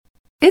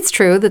It's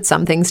true that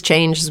some things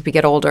change as we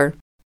get older.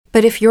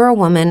 But if you're a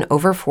woman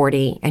over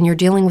 40 and you're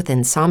dealing with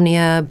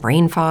insomnia,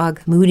 brain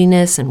fog,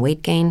 moodiness, and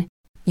weight gain,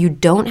 you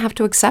don't have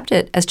to accept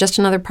it as just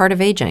another part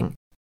of aging.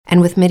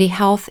 And with MIDI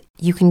Health,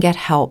 you can get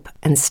help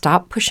and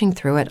stop pushing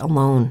through it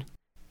alone.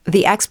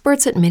 The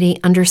experts at MIDI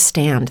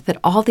understand that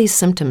all these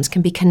symptoms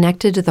can be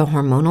connected to the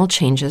hormonal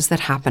changes that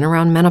happen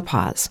around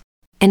menopause,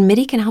 and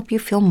MIDI can help you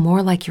feel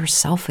more like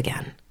yourself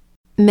again.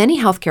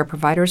 Many healthcare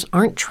providers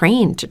aren't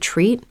trained to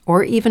treat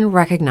or even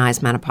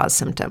recognize menopause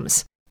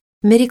symptoms.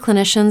 MIDI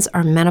clinicians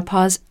are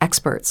menopause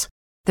experts.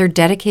 They're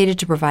dedicated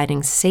to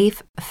providing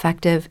safe,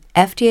 effective,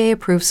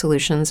 FDA-approved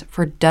solutions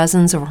for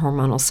dozens of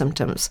hormonal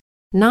symptoms,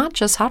 not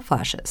just hot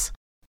flashes.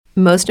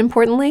 Most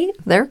importantly,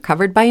 they're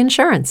covered by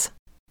insurance.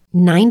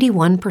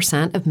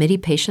 91% of MIDI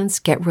patients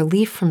get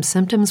relief from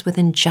symptoms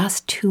within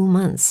just 2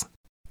 months.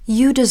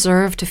 You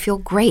deserve to feel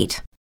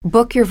great.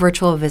 Book your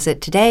virtual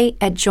visit today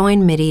at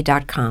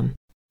joinmidi.com.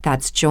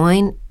 That's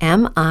joinmidi.com.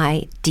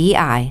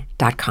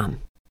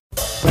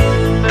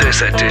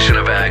 This edition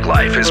of Ag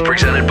Life is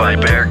presented by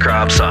Bayer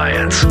Crop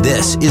Science.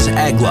 This is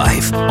Ag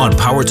Life on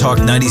Power Talk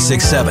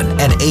 96.7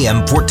 and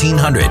AM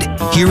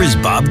 1400. Here is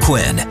Bob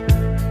Quinn.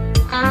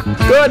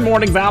 Good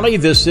morning, Valley.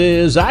 This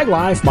is Ag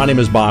Life. My name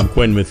is Bob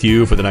Quinn with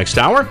you for the next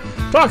hour,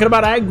 talking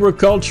about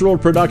agricultural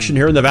production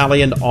here in the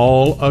Valley and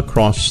all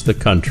across the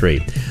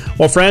country.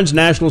 Well, friends,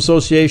 National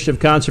Association of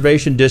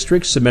Conservation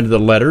Districts submitted a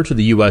letter to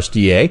the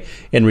USDA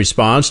in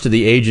response to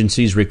the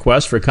agency's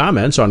request for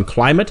comments on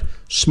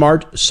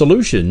climate-smart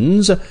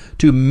solutions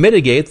to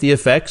mitigate the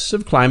effects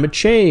of climate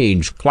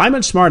change.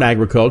 Climate-smart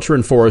agriculture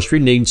and forestry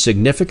need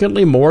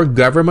significantly more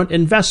government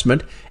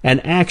investment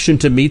and action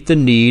to meet the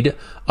need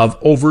of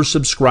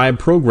oversubscribed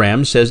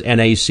programs, says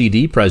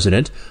NACD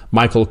President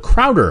Michael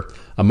Crowder.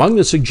 Among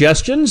the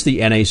suggestions, the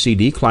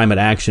NACD Climate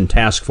Action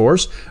Task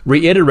Force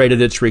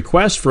reiterated its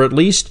request for at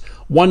least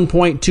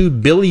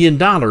 $1.2 billion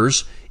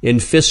in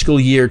fiscal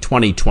year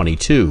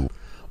 2022.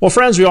 Well,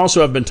 friends, we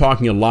also have been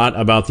talking a lot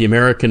about the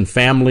American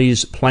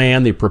Families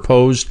Plan. The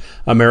proposed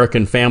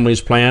American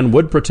Families Plan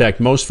would protect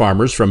most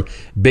farmers from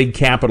big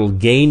capital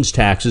gains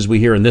taxes. We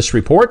hear in this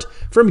report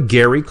from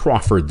Gary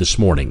Crawford this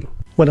morning.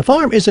 When a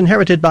farm is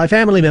inherited by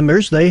family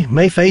members, they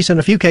may face, in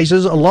a few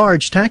cases, a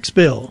large tax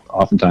bill.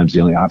 Oftentimes,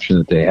 the only option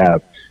that they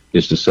have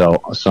is to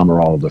sell some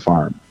or all of the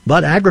farm.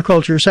 But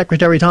Agriculture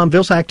Secretary Tom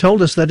Vilsack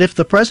told us that if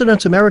the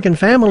President's American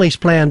Families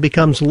Plan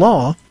becomes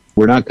law,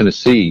 we're not going to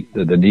see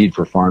the need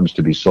for farms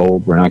to be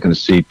sold. We're not going to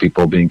see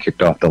people being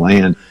kicked off the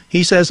land.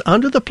 He says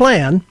under the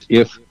plan,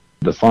 if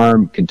the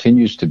farm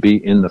continues to be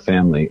in the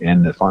family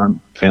and the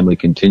family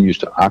continues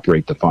to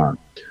operate the farm,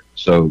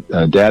 so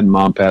dad and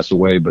mom pass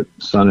away, but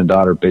son and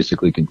daughter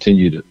basically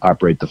continue to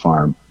operate the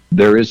farm,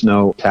 there is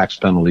no tax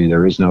penalty.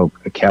 There is no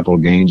capital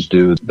gains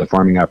due. The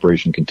farming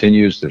operation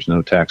continues. There's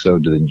no tax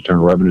owed to the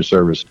Internal Revenue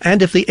Service.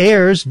 And if the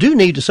heirs do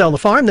need to sell the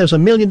farm, there's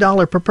 $1 million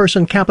per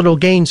person capital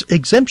gains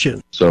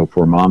exemption. So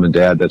for mom and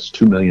dad, that's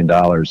 $2 million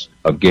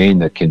of gain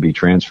that can be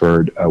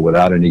transferred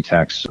without any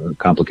tax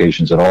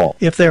complications at all.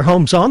 If their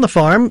home's on the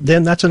farm,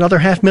 then that's another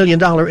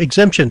 $500,000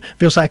 exemption.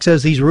 Vilsack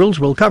says these rules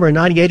will cover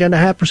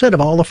 98.5% of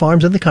all the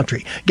farms in the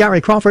country.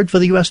 Gary Crawford for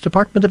the U.S.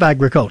 Department of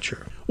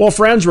Agriculture. Well,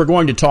 friends, we're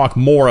going to talk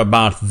more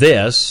about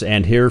this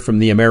and hear from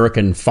the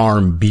American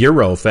Farm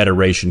Bureau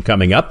Federation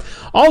coming up.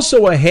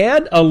 Also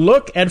ahead, a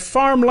look at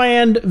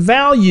farmland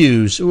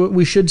values.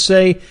 We should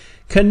say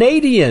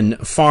Canadian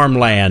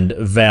farmland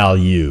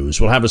values.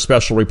 We'll have a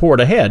special report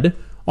ahead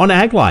on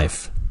Ag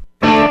Life.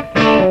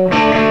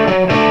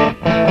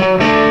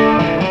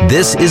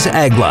 This is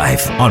Ag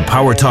Life on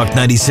Power Talk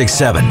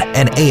 96.7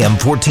 and AM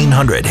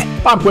 1400.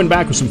 Bob Quinn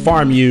back with some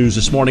farm news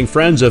this morning.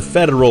 Friends, a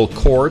federal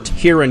court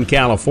here in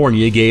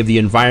California gave the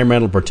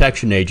Environmental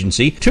Protection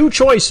Agency two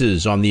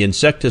choices on the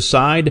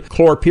insecticide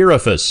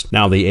chlorpyrifos.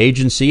 Now, the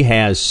agency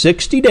has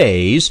 60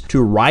 days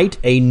to write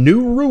a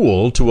new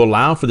rule to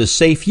allow for the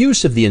safe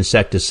use of the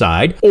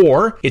insecticide,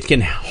 or it can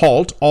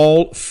halt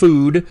all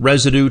food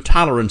residue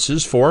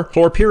tolerances for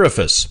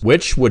chlorpyrifos,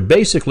 which would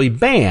basically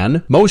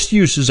ban most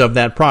uses of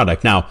that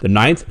product. Now, the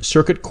Ninth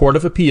Circuit Court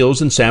of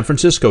Appeals in San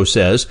Francisco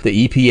says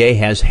the EPA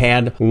has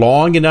had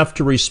long enough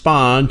to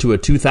respond to a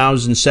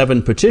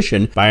 2007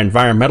 petition by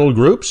environmental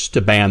groups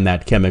to ban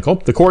that chemical.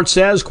 The court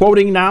says,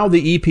 quoting now,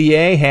 the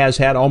EPA has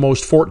had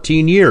almost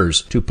 14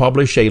 years to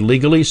publish a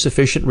legally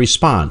sufficient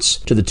response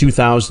to the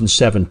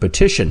 2007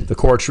 petition. The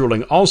court's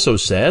ruling also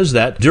says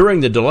that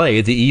during the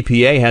delay, the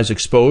EPA has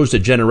exposed a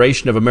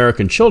generation of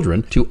American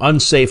children to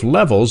unsafe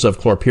levels of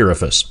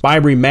chlorpyrifos. By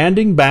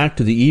remanding back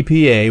to the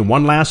EPA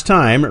one last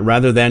time,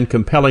 rather than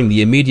compelling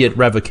the immediate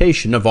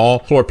revocation of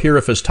all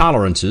chlorpyrifos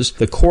tolerances,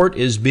 the court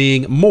is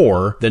being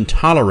more than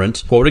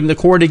tolerant. Quoting the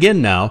court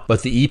again now,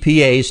 but the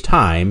EPA's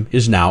time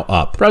is now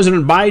up.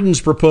 President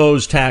Biden's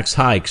proposed tax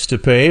hikes to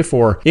pay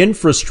for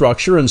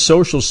infrastructure and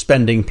social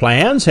spending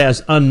plans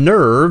has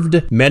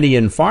unnerved many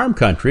in farm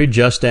country,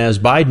 just as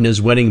Biden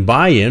is winning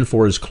buy-in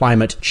for his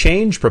climate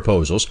change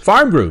proposals.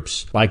 Farm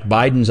groups like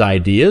Biden's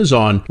ideas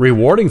on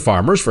rewarding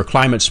farmers for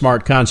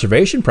climate-smart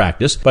conservation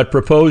practice, but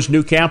proposed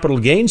new capital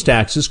gains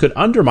taxes could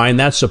undermine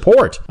that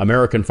support.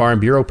 American Farm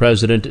Bureau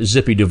President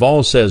Zippy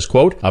Duvall says,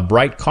 quote, a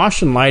bright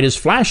caution light is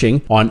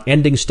flashing on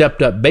ending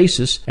stepped-up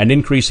basis and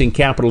increasing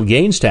capital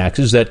gains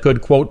taxes that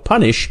could, quote,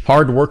 punish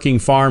hardworking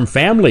farm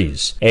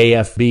families.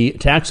 AFB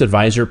tax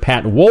advisor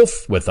Pat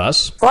Wolf with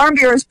us. Farm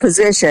Bureau's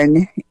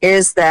position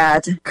is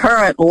that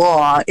current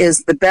law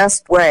is the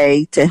best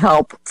way to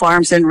help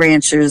farms and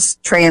ranchers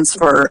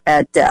transfer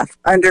at death.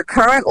 Under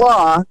current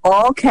law,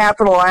 all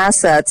capital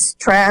assets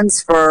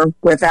transfer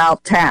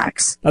without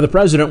tax. Now, the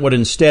president would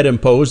instead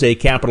impose a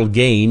capital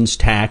gains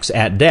tax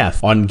at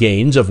death on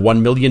gains of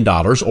 $1 million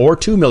or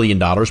 $2 million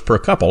per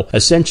couple,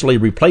 essentially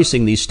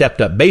replacing the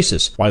stepped-up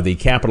basis, while the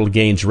capital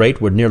gains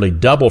rate would nearly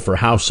double for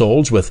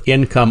households with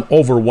income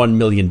over $1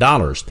 million.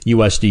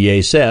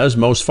 USDA says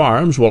most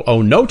farms will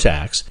owe no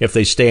tax if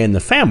they stay in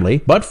the family,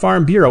 but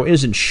Farm Bureau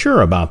isn't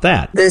sure about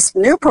that. This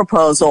new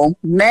proposal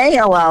may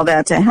allow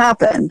that to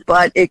happen,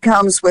 but it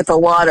comes with a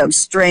lot of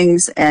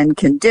strings and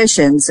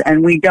conditions,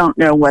 and we don't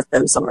know what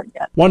those are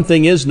yet. One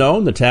thing is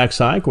known, the tax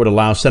hike would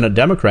allow Senate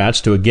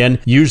Democrats to again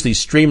use the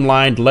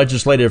streamlined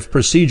legislative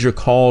procedure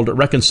called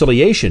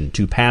reconciliation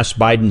to pass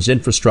Biden's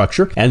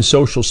infrastructure and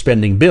social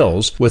spending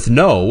bills with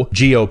no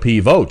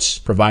GOP votes,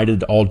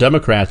 provided all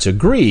Democrats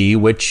agree,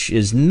 which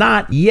is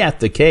not yet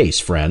the case,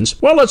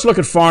 friends. Well, let's look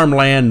at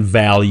farmland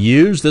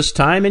values, this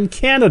time in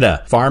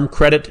Canada. Farm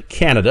Credit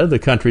Canada, the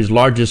country's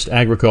largest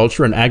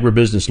agriculture and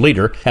agribusiness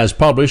leader, has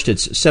published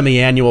its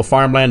semi-annual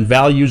farmland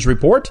values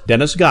report.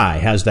 Dennis Guy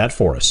has that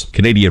for us.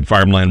 Canadian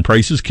farmland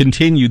prices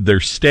continued their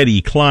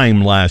steady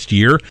climb last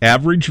year.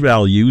 Average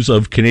values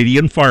of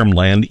Canadian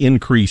farmland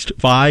increased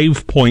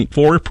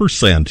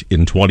 5.4%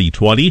 in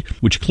 2020,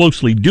 which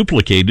closely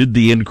duplicated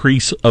the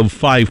increase of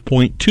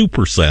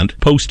 5.2%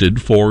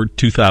 posted for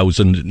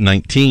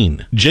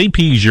 2019.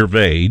 J.P.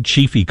 Gervais,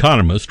 chief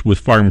economist with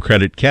Farm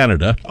Credit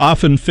Canada,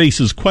 often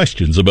faces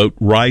questions about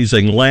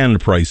rising land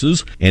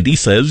prices, and he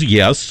says,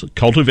 yes,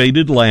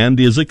 cultivated land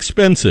is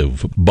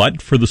expensive,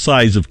 but for the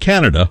size of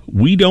Canada,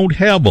 we don't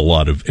have a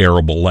lot of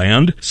arable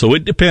land, so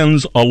it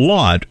depends a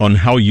lot on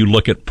how you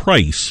look at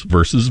price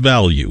versus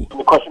value.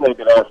 The question I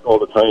get asked all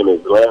the time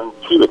is land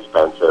too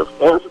expensive?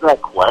 To answer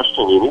that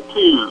question, you need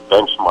to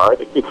benchmark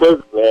it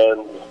because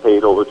land is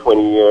paid over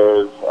 20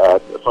 years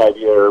at a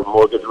 5-year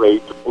mortgage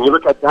rate. When you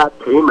look at that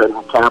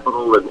payment,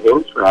 capital and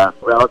interest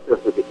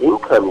relative to the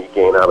income you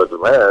gain out of the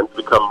land, it's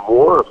become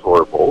more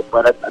affordable.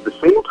 But at the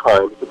same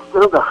time, it's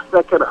still the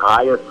second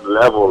highest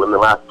level in the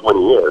last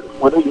 20 years.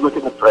 Whether you look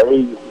at the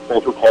prairies,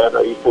 Central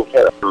Canada, Eastern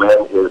Canada,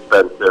 land is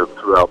expensive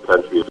throughout the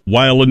country.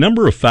 While a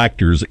number of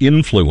factors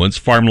influence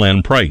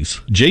farmland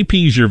price,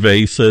 J.P.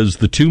 Gervais says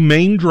the two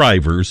main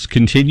drivers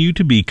continue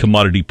to be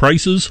commodity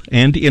prices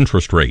and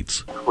interest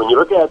rates. When you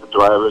look at the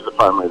drivers of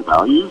farmland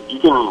values, you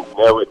can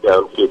narrow it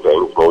down to two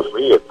things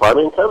mostly. It's farm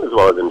income as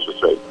well as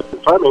interest rates.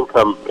 Farm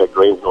income at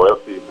grains and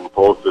oilseeds and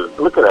pulses,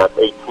 looking at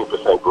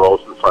 18%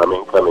 growth in farm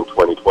income in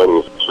 2020.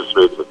 Interest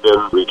rates have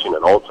been reaching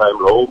an all-time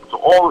low. So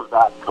all of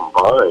that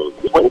combined,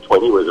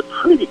 2020 was a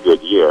pretty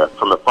good year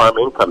from a farm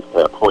income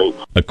standpoint.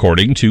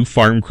 According to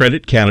Farm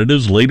Credit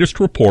Canada's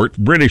latest report,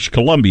 British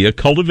Columbia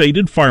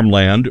cultivated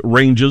farmland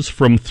ranges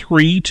from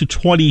 $3,000 to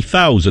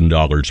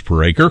 $20,000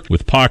 per acre,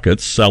 with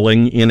pockets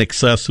selling in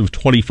excess of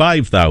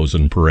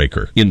 $25,000 per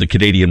acre. In the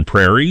Canadian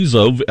prairies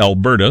of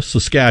Alberta,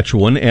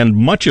 Saskatchewan, and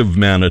much of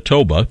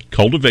Manitoba,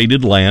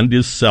 cultivated land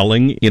is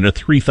selling in a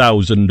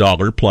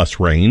 $3,000 plus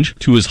range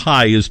to as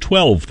high as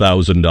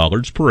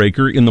 $12,000 per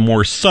acre in the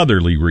more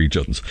southerly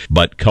regions.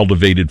 But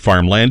cultivated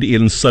farmland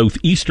in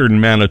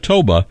southeastern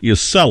Manitoba is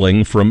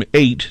selling from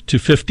 $8,000 to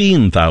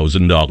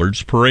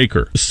 $15,000 per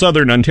acre.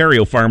 Southern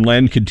Ontario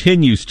farmland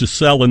continues to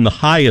sell in the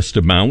highest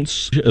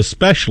amounts,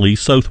 especially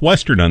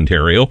southwestern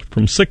Ontario,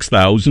 from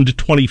 $6,000 to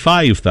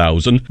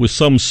 $25,000, with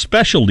some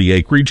specialty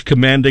acreage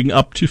commanding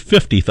up to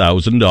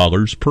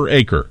 $50,000 per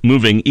acre.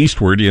 Moving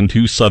eastward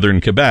into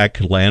southern Quebec,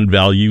 land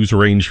values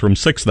range from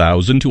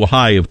 $6,000 to a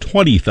high of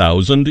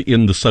 $20,000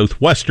 in the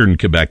southwestern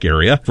Quebec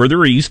area.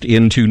 Further east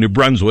into New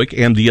Brunswick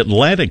and the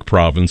Atlantic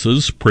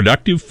provinces,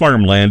 productive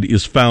farmland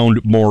is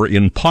found more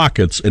in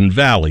pockets and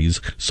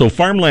valleys, so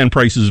farmland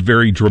prices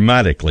vary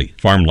dramatically.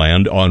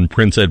 Farmland on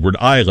Prince Edward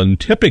Island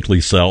typically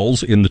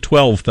sells in the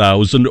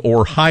 $12,000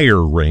 or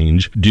higher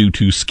range due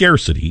to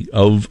scarcity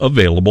of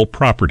available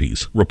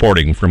properties.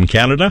 Reporting from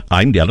Canada,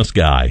 I'm Dennis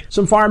Guy.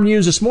 Some farm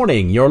news this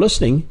morning. You're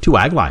listening to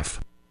Ag Life.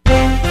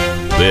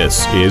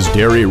 This is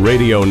Dairy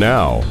Radio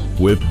Now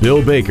with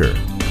Bill Baker.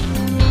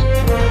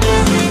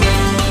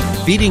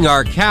 Feeding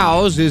our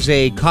cows is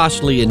a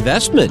costly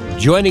investment.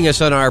 Joining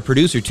us on our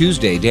Producer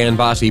Tuesday, Dan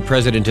Bosse,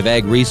 president of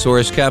Ag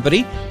Resource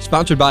Company,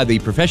 sponsored by the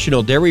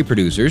Professional Dairy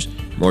Producers.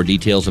 More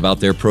details about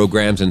their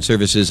programs and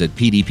services at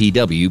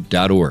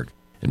pdpw.org.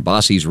 And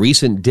Bosse's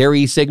recent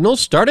dairy signal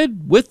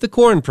started with the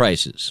corn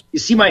prices. You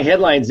see my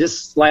headlines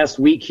this last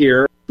week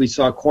here. We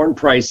saw corn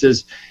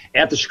prices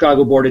at the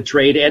Chicago Board of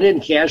Trade and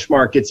in cash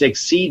markets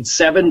exceed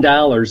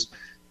 $7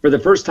 for the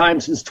first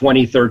time since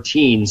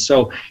 2013.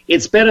 So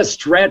it's been a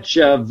stretch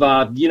of,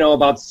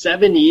 about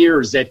 7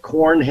 years that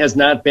corn has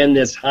not been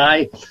this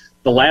high.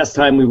 The last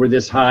time we were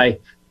this high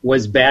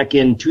was back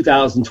in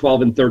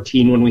 2012 and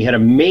 13 when we had a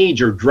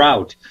major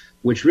drought,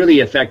 which really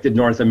affected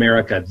North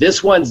America.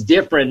 This one's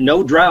different,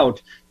 no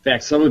drought. In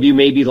fact, some of you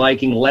may be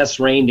liking less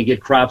rain to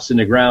get crops in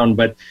the ground,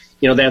 but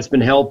that's been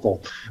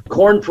helpful.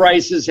 Corn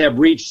prices have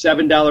reached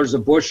 $7 a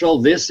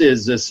bushel. This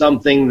is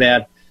something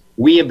that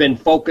we have been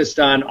focused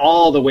on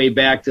all the way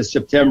back to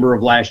September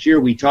of last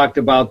year. We talked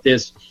about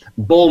this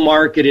bull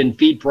market in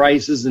feed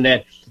prices and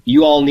that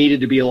you all needed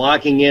to be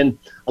locking in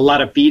a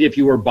lot of feed if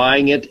you were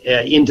buying it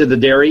into the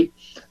dairy.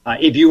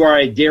 If you are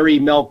a dairy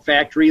milk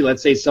factory,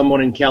 let's say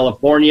someone in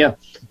California,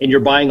 and you're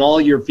buying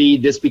all your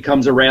feed, this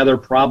becomes a rather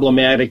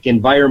problematic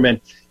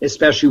environment,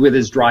 especially with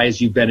as dry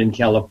as you've been in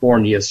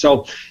California.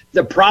 So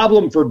the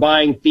problem for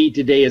buying feed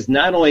today is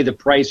not only the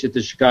price at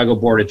the Chicago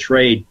Board of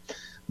Trade,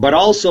 but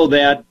also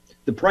that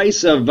the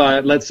price of,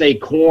 let's say,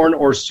 corn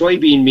or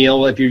soybean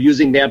meal, if you're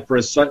using that for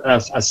a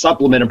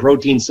supplement, a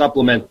protein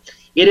supplement,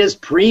 it is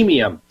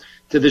premium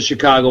to the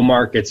Chicago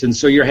markets. And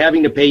so you're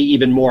having to pay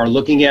even more.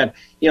 Looking at,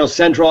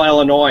 central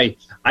Illinois,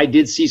 I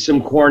did see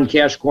some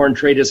cash corn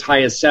trade as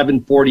high as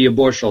 $7.40 a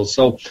bushel.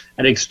 So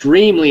an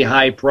extremely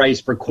high price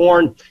for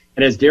corn.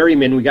 And as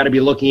dairymen, we got to be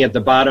looking at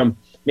the bottom,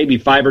 maybe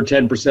 5 or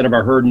 10% of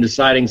our herd and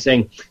deciding,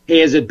 saying, hey,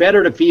 is it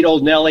better to feed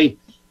old Nellie,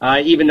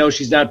 even though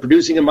she's not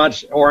producing as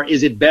much, or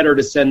is it better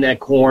to send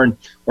that corn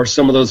or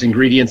some of those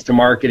ingredients to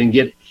market and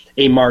get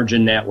a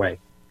margin that way?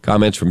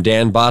 Comments from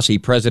Dan Bosse,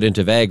 president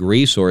of Ag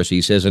Resource.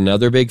 He says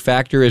another big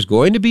factor is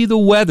going to be the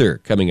weather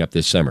coming up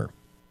this summer.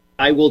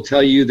 I will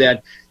tell you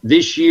that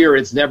this year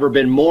it's never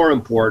been more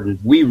important.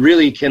 We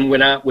really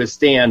cannot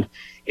withstand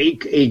a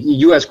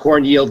U.S.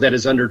 corn yield that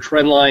is under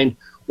trend line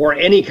or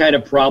any kind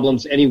of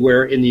problems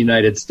anywhere in the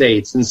United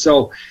States. And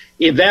so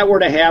if that were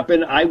to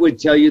happen, I would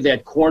tell you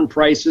that corn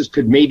prices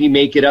could maybe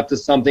make it up to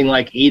something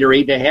like $8 or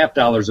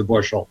 $8.50 a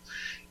bushel.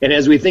 And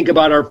as we think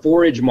about our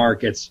forage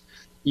markets,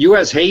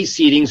 U.S. hay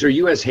seedings or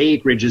U.S. hay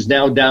acreage is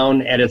now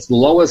down at its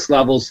lowest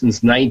level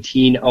since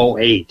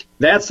 1908.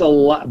 That's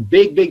a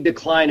big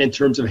decline in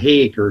terms of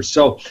hay acres.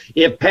 So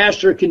if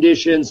pasture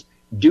conditions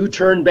do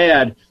turn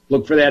bad,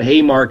 look for that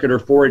hay market or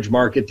forage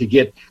market to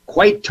get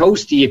quite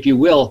toasty, if you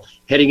will,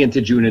 heading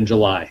into June and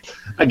July.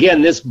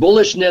 Again, this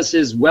bullishness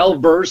is well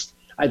versed.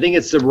 I think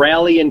it's the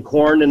rally in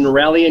corn and the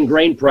rally in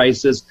grain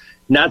prices,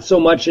 not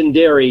so much in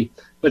dairy.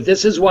 But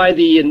this is why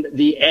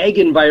the ag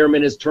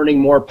environment is turning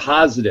more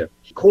positive.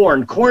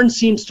 Corn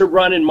seems to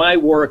run, in my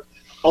work,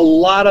 a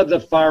lot of the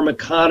farm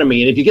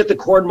economy. And if you get the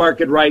corn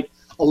market right,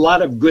 a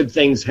lot of good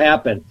things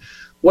happen.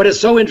 What is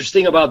so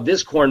interesting about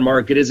this corn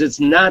market is it's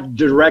not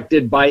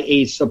directed by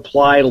a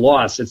supply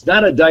loss. It's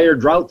not a dire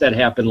drought that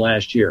happened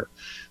last year.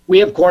 We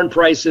have corn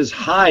prices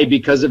high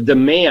because of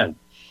demand.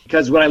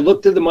 Because when I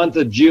look to the month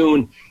of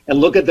June and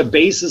look at the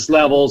basis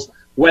levels,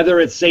 whether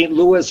it's St.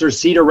 Louis or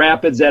Cedar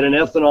Rapids at an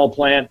ethanol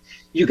plant,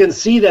 you can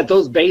see that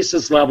those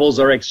basis levels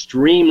are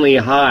extremely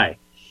high.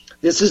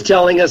 This is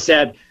telling us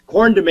that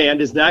corn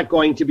demand is not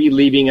going to be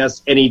leaving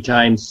us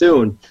anytime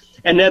soon,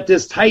 and that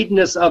this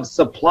tightness of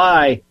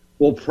supply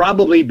will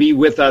probably be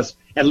with us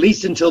at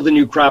least until the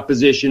new crop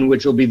position,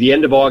 which will be the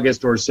end of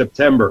August or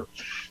September.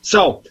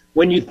 So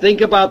when you think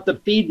about the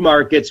feed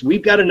markets,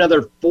 we've got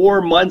another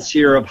 4 months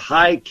here of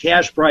high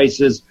cash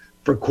prices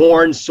for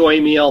corn, soy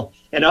meal,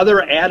 and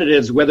other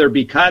additives, whether it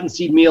be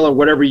cottonseed meal or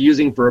whatever you're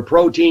using for a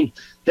protein,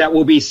 that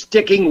will be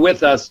sticking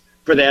with us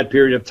for that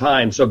period of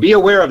time. So be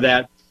aware of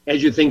that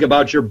as you think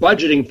about your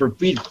budgeting for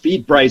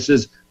feed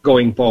prices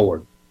going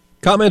forward.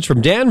 Comments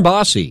from Dan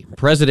Bosse,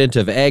 president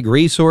of Ag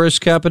Resource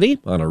Company,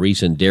 on a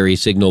recent Dairy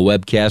Signal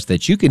webcast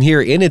that you can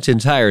hear in its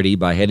entirety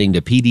by heading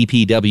to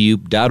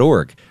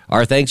pdpw.org.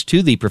 Our thanks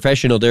to the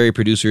professional dairy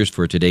producers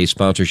for today's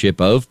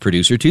sponsorship of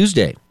Producer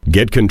Tuesday.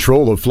 Get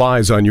control of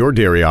flies on your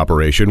dairy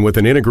operation with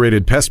an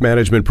integrated pest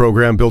management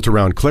program built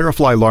around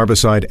Clarifly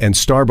Larvicide and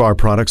Starbar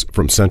products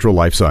from Central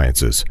Life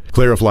Sciences.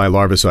 Clarifly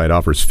Larvicide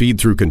offers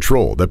feed-through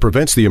control that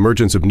prevents the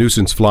emergence of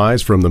nuisance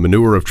flies from the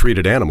manure of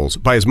treated animals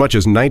by as much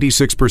as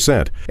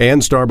 96%.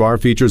 And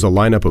Starbar features a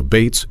lineup of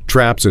baits,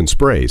 traps, and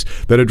sprays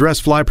that address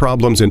fly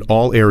problems in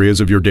all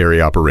areas of your dairy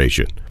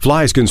operation.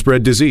 Flies can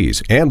spread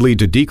disease and lead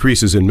to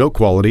decreases in milk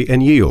quality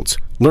and yields.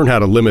 Learn how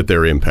to limit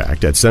their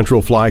impact at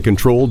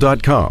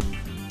centralflycontrol.com.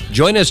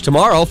 Join us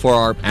tomorrow for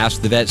our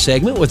Ask the Vet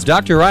segment with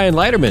Dr. Ryan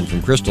Leiterman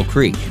from Crystal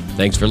Creek.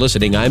 Thanks for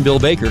listening. I'm Bill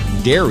Baker,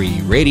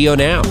 Dairy Radio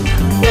Now.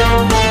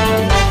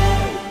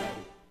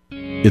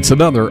 It's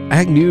another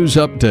Ag News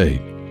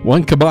update.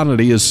 One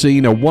commodity has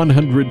seen a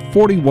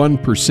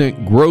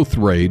 141% growth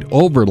rate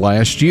over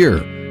last year.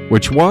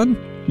 Which one?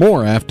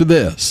 More after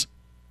this.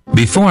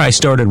 Before I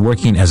started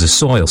working as a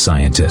soil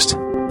scientist.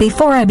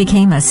 Before I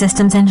became a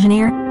systems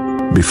engineer.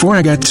 Before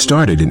I got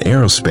started in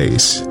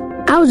aerospace.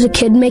 I was a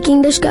kid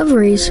making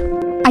discoveries.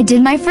 I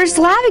did my first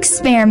lab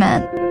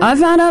experiment. I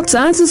found out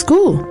science in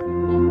school.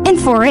 In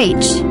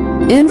 4-H.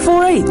 In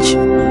 4-H.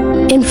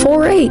 In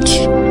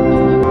 4-H.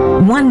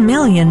 1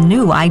 million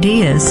new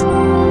ideas.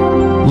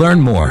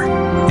 Learn more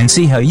and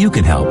see how you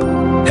can help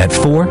at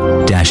 4-H.org.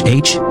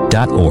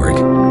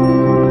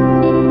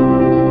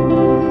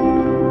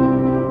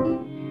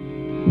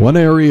 One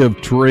area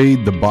of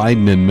trade the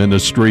Biden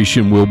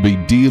administration will be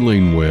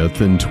dealing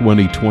with in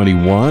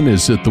 2021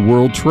 is at the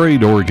World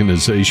Trade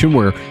Organization,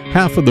 where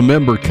half of the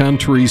member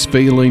countries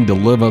failing to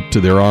live up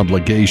to their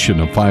obligation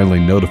of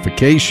filing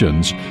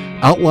notifications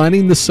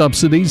outlining the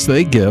subsidies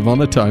they give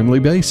on a timely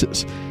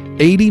basis.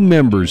 80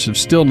 members have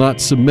still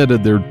not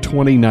submitted their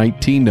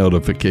 2019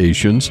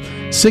 notifications,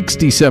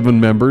 67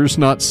 members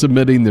not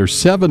submitting their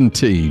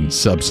 17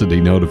 subsidy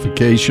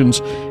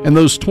notifications, and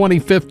those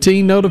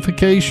 2015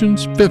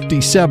 notifications,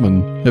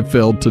 57 have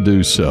failed to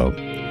do so.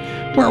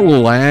 Where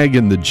will ag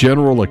and the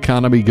general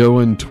economy go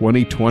in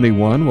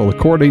 2021? Well,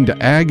 according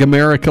to Ag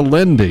America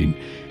Lending,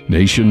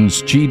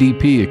 nation's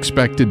GDP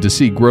expected to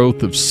see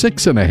growth of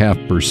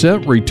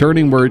 6.5%,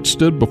 returning where it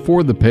stood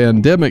before the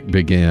pandemic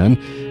began.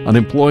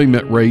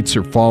 Unemployment rates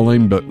are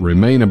falling but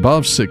remain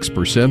above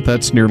 6%.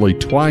 That's nearly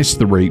twice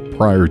the rate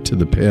prior to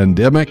the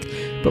pandemic.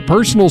 But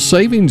personal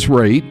savings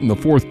rate in the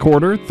fourth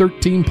quarter,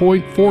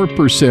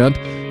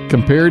 13.4%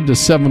 compared to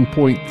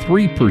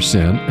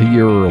 7.3% a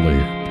year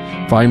earlier.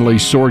 Finally,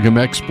 sorghum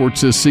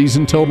exports this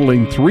season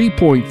totaling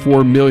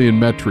 3.4 million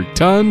metric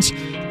tons,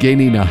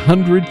 gaining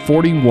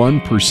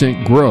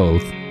 141%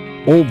 growth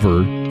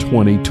over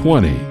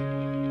 2020.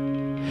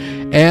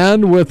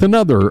 And with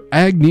another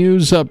Ag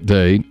News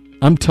update,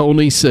 I'm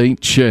Tony St.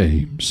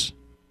 James.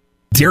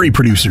 Dairy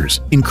producers,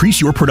 increase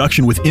your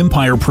production with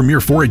Empire Premier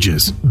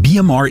Forages.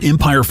 BMR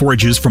Empire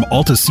Forages from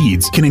Alta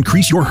Seeds can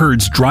increase your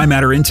herd's dry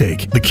matter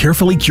intake. The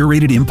carefully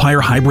curated Empire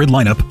hybrid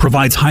lineup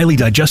provides highly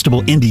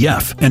digestible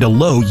NDF and a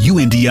low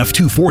UNDF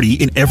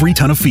 240 in every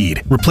ton of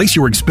feed. Replace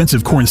your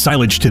expensive corn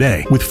silage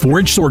today with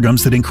forage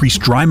sorghums that increase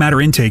dry matter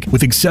intake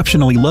with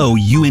exceptionally low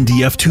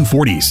UNDF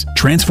 240s.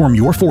 Transform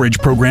your forage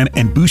program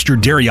and boost your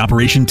dairy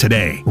operation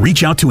today.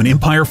 Reach out to an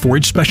Empire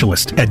Forage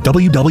specialist at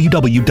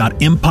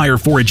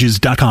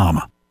www.empireforages.com.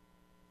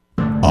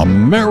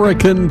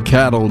 American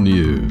cattle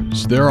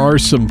news. There are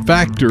some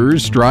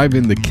factors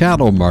driving the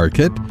cattle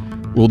market.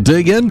 We'll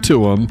dig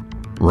into them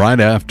right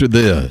after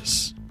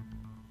this.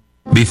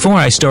 Before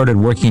I started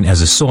working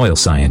as a soil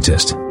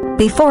scientist.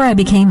 Before I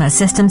became a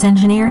systems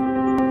engineer.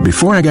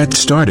 Before I got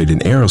started in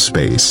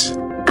aerospace.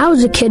 I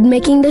was a kid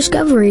making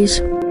discoveries.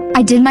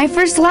 I did my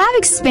first lab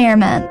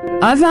experiment.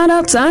 I found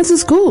out science in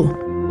school.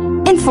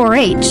 In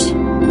 4-H.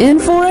 In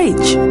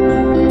 4-H.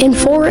 In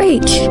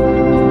 4-H.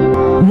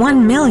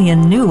 1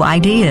 million new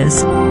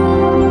ideas.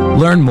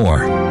 Learn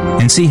more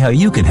and see how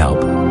you can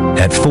help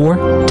at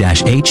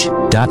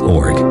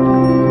 4-H.org.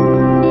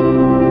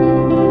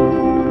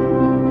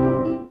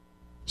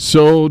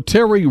 So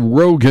Terry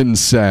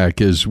Rogensack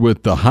is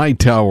with the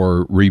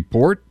Hightower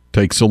Report.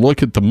 Takes a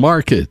look at the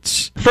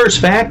markets.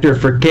 First factor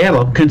for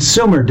cattle,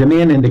 consumer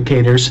demand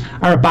indicators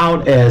are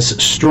about as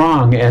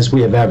strong as we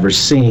have ever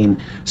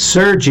seen.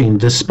 Surging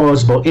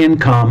disposable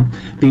income,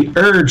 the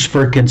urge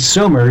for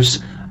consumers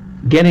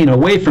getting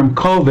away from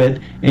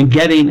COVID and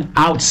getting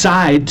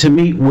outside to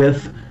meet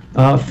with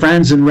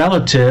friends and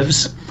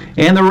relatives,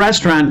 and the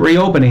restaurant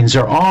reopenings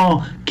are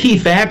all key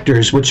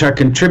factors which are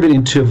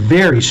contributing to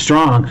very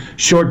strong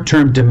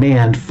short-term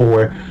demand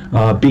for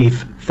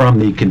beef from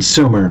the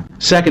consumer.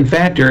 Second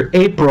factor,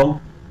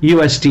 April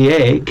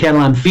USDA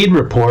cattle on feed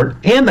report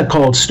and the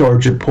cold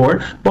storage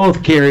report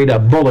both carried a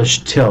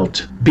bullish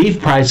tilt. Beef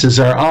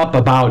prices are up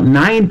about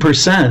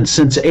 9%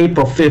 since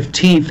April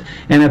 15th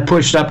and have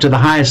pushed up to the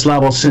highest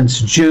level since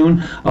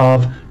June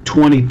of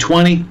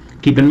 2020.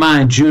 Keep in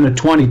mind, June of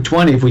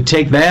 2020, if we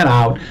take that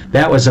out,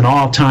 that was an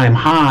all-time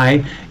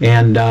high,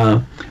 and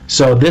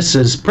so this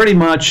is pretty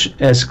much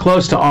as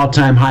close to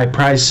all-time high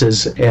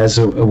prices as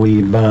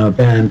we've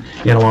been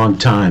in a long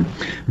time.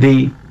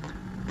 The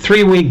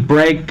 3-week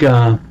break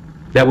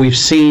that we've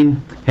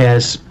seen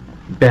has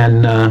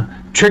been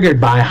triggered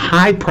by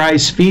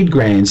high-priced feed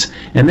grains,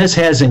 and this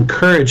has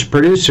encouraged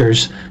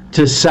producers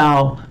to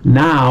sell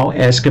now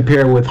as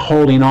compared with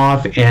holding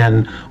off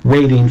and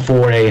waiting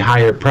for a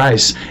higher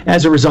price.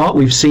 As a result,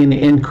 we've seen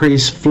the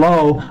increased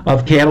flow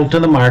of cattle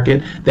to the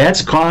market.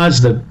 That's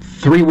caused the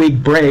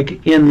 3-week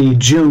break in the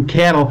June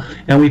cattle,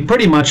 and we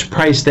pretty much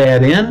priced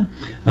that in,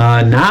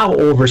 now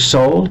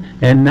oversold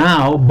and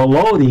now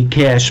below the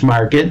cash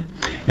market.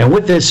 And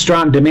with this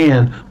strong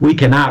demand, we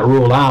cannot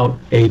rule out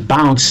a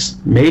bounce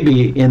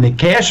maybe in the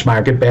cash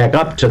market back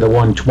up to the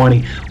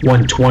 120,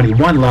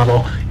 121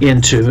 level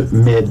into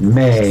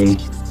mid-May.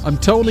 I'm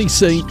Tony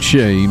St.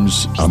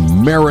 James,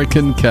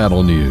 American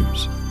Cattle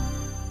News.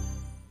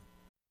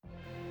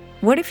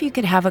 What if you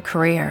could have a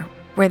career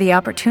where the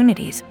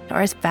opportunities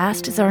are as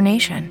vast as our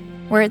nation,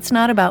 where it's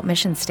not about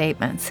mission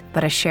statements,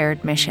 but a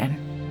shared mission?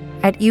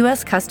 At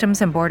U.S.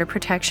 Customs and Border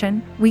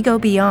Protection, we go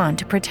beyond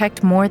to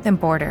protect more than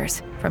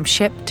borders. From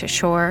ship to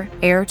shore,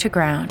 air to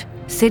ground,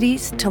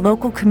 cities to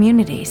local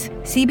communities,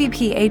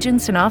 CBP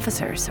agents and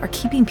officers are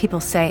keeping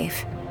people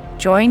safe.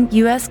 Join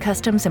U.S.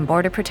 Customs and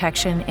Border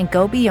Protection and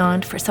go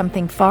beyond for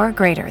something far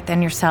greater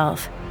than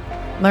yourself.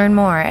 Learn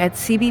more at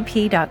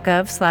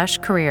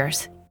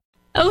cbp.gov/careers.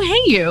 Oh,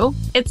 hey, you.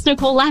 It's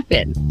Nicole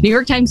Lappin, New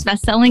York Times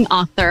bestselling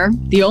author,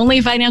 the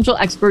only financial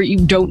expert you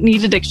don't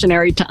need a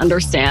dictionary to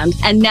understand,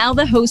 and now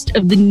the host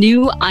of the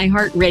new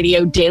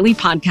iHeartRadio daily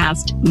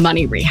podcast,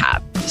 Money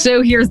Rehab.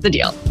 So here's the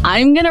deal.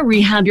 I'm going to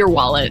rehab your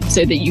wallet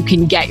so that you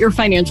can get your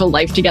financial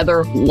life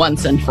together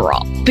once and for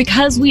all.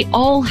 Because we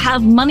all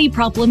have money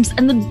problems,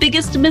 and the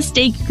biggest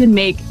mistake you can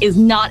make is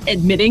not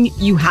admitting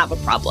you have a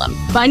problem.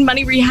 Find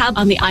Money Rehab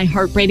on the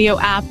iHeartRadio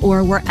app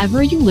or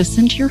wherever you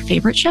listen to your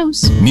favorite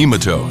shows.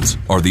 Nematodes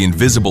are the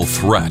invisible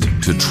threat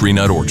to tree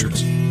nut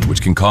orchards,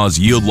 which can cause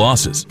yield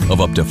losses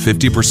of up to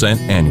 50%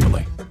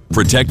 annually.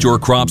 Protect your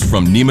crops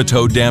from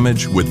nematode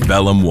damage with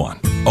Vellum One,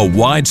 a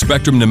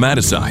wide-spectrum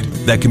nematicide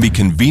that can be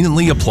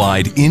conveniently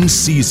applied in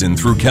season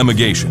through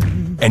chemigation,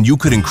 and you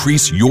could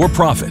increase your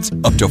profits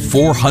up to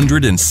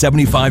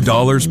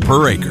 $475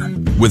 per acre.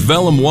 With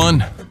Vellum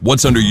One,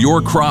 what's under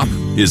your crop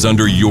is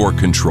under your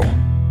control.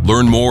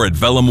 Learn more at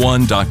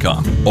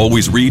vellum1.com.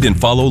 Always read and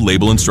follow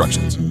label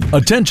instructions.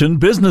 Attention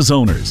business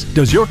owners.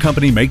 Does your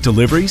company make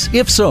deliveries?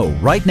 If so,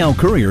 Right Now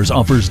Couriers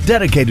offers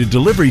dedicated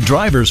delivery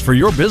drivers for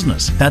your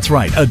business. That's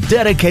right, a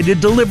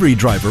dedicated delivery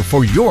driver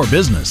for your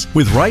business.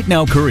 With Right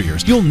Now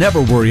Couriers, you'll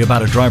never worry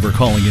about a driver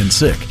calling in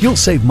sick. You'll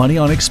save money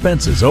on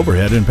expenses,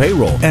 overhead, and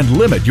payroll, and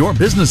limit your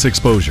business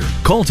exposure.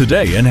 Call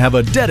today and have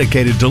a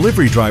dedicated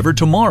delivery driver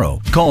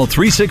tomorrow. Call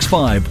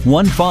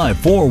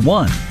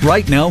 365-1541.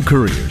 Right Now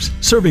Couriers,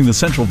 serving the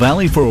Central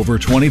Valley for over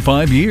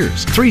 25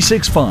 years.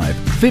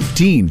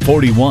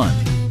 365-1541.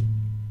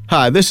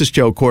 Hi, this is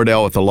Joe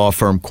Cordell with the law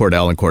firm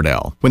Cordell &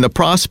 Cordell. When the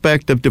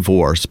prospect of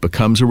divorce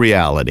becomes a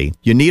reality,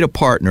 you need a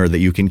partner that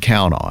you can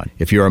count on.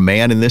 If you're a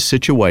man in this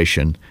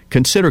situation,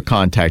 consider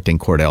contacting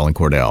Cordell &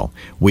 Cordell.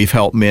 We've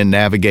helped men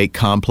navigate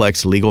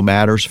complex legal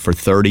matters for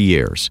 30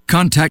 years.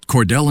 Contact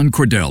Cordell &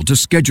 Cordell to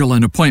schedule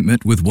an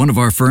appointment with one of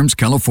our firm's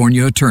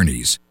California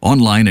attorneys.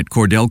 Online at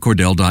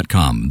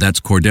CordellCordell.com. That's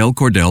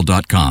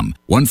CordellCordell.com.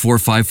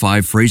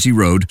 1455 Frazee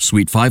Road,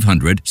 Suite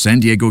 500,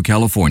 San Diego,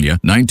 California,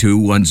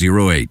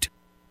 92108.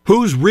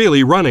 Who's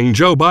really running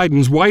Joe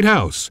Biden's White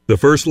House? The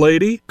First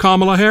Lady?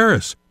 Kamala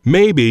Harris?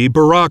 Maybe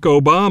Barack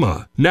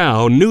Obama.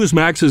 Now,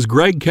 Newsmax's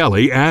Greg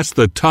Kelly asks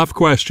the tough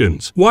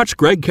questions. Watch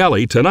Greg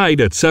Kelly tonight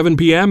at 7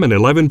 p.m. and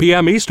 11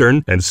 p.m.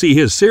 Eastern and see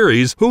his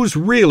series, Who's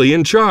Really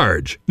in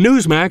Charge?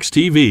 Newsmax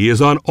TV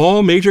is on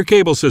all major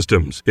cable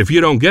systems. If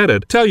you don't get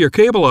it, tell your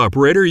cable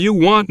operator you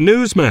want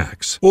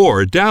Newsmax.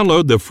 Or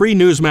download the free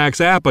Newsmax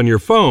app on your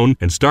phone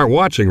and start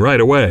watching right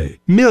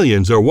away.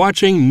 Millions are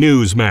watching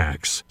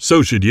Newsmax.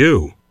 So should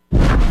you.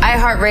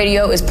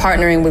 iHeartRadio is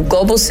partnering with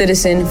Global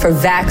Citizen for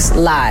Vax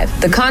Live,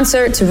 the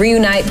concert to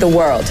reunite the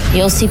world.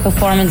 You'll see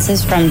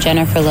performances from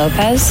Jennifer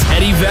Lopez,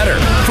 Eddie Vedder,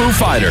 Foo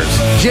Fighters,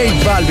 J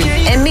Balvin,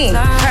 and me,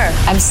 her.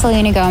 I'm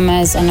Selena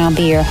Gomez, and I'll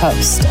be your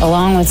host,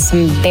 along with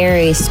some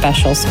very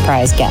special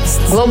surprise guests.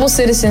 Global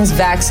Citizen's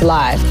Vax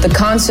Live, the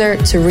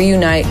concert to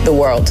reunite the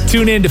world.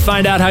 Tune in to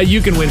find out how you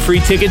can win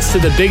free tickets to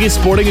the biggest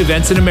sporting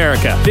events in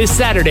America this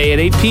Saturday at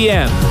 8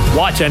 p.m.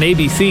 Watch on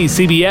ABC,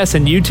 CBS,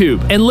 and YouTube,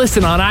 and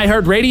listen on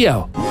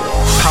iHeartRadio.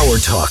 Power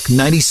Talk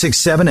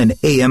 96.7 and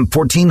AM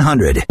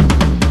 1400.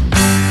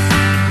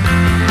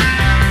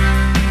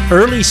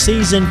 Early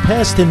season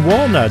pest in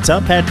walnuts.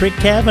 I'm Patrick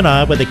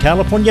Cavanaugh with the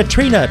California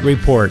Tree Nut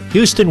Report.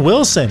 Houston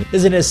Wilson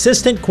is an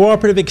assistant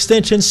cooperative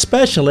extension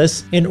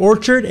specialist in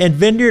orchard and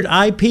vineyard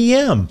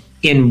IPM.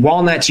 In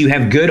walnuts, you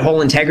have good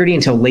whole integrity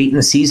until late in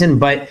the season,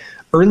 but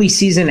early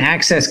season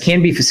access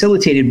can be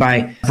facilitated by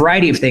a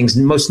variety of things,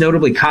 most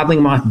notably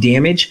codling moth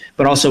damage,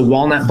 but also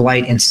walnut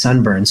blight and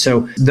sunburn.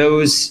 So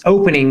those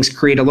openings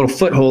create a little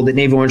foothold that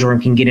navel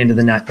orangeworm can get into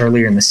the nut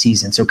earlier in the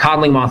season. So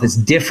codling moth is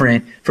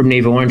different from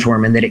navel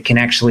orangeworm in that it can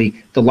actually,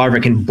 the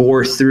larva can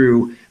bore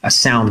through a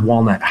sound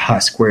walnut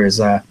husk, whereas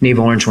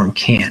navel orangeworm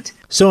can't.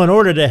 So in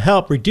order to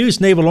help reduce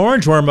navel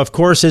orangeworm, of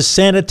course, is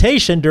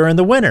sanitation during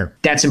the winter.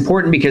 That's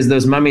important because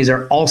those mummies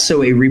are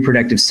also a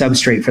reproductive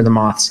substrate for the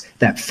moths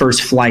that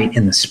first flight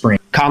in the spring.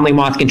 Codling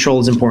moth control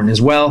is important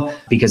as well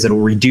because it'll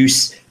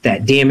reduce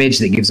that damage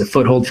that gives a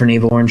foothold for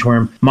navel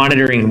orangeworm.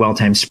 Monitoring and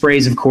well-timed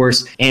sprays, of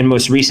course, and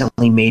most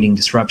recently, mating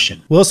disruption.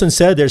 Wilson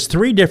said there's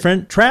 3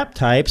 different trap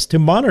types to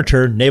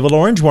monitor navel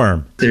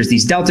orangeworm. There's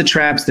these delta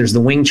traps, there's the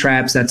wing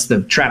traps, that's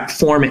the trap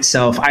form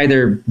itself.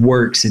 Either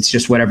works, it's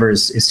just whatever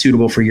is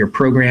suitable for your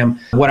program.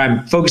 What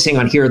I'm focusing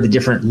on here are the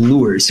different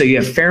lures. So you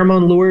have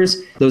pheromone lures,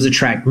 those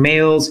attract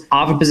males.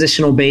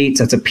 Ovipositional baits,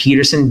 that's a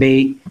Peterson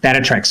bait, that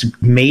attracts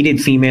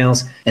mated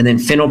females. And then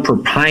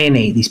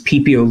phenylpropionate, these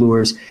PPO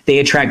lures, they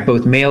attract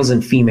both males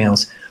and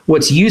females.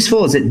 What's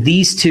useful is that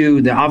these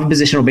two, the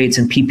ovipositional baits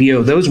and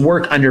PPO, those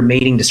work under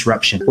mating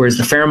disruption, whereas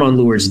the pheromone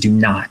lures do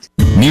not.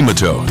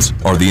 Nematodes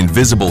are the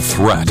invisible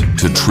threat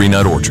to tree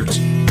nut orchards,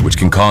 which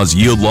can cause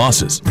yield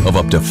losses of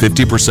up to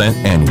 50%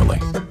 annually.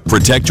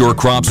 Protect your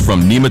crops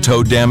from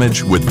nematode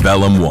damage with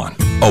Vellum One,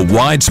 a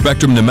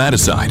wide-spectrum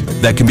nematicide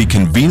that can be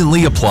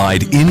conveniently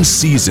applied in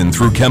season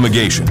through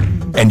chemigation,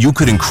 and you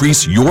could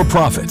increase your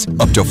profits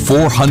up to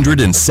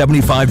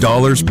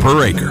 $475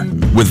 per acre.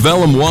 With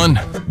Vellum One,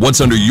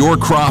 what's under your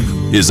crop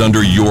is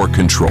under your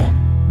control.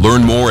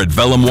 Learn more at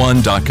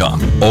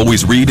vellum1.com.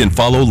 Always read and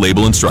follow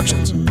label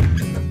instructions.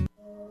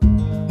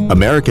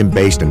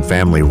 American-based and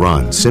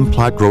family-run,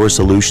 Simplot Grower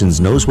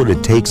Solutions knows what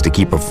it takes to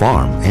keep a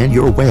farm and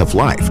your way of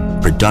life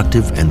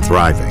productive and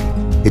thriving.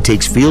 It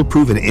takes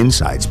field-proven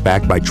insights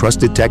backed by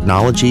trusted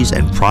technologies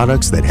and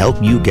products that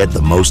help you get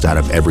the most out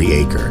of every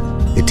acre.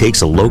 It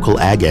takes a local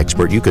ag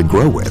expert you can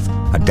grow with,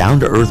 a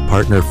down-to-earth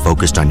partner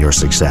focused on your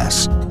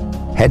success.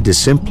 Head to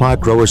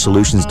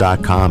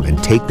SimplotGrowerSolutions.com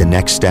and take the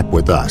next step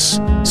with us.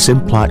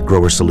 Simplot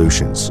Grower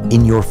Solutions,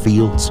 in your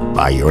fields,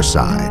 by your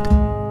side.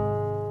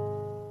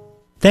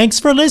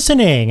 Thanks for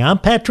listening. I'm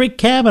Patrick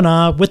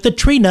Cavanaugh with the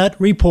Tree Nut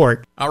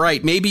Report. All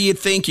right, maybe you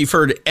think you've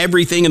heard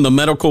everything in the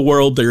medical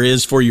world there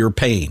is for your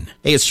pain.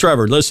 Hey, it's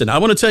Trevor. Listen, I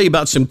want to tell you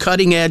about some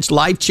cutting-edge,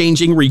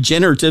 life-changing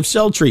regenerative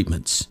cell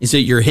treatments. Is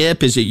it your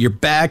hip? Is it your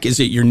back? Is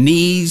it your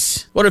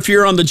knees? What if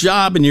you're on the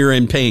job and you're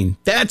in pain?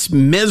 That's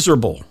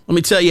miserable. Let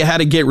me tell you how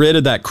to get rid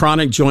of that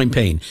chronic joint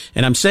pain.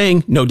 And I'm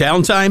saying no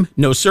downtime,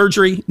 no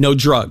surgery, no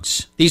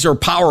drugs. These are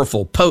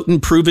powerful,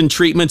 potent, proven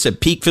treatments at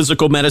Peak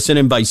Physical Medicine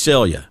in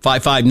Visalia.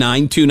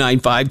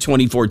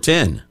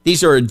 559-295-2410.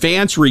 These are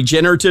advanced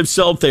regenerative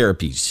cell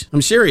therapies.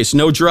 I'm serious,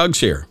 no drugs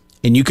here.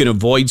 And you can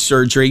avoid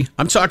surgery.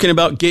 I'm talking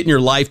about getting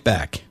your life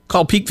back.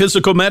 Call Peak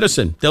Physical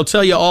Medicine. They'll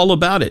tell you all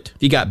about it.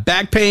 If you got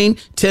back pain,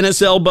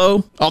 tennis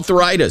elbow,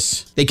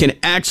 arthritis, they can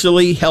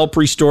actually help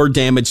restore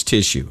damaged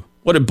tissue.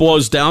 What it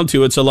boils down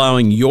to, it's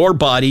allowing your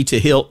body to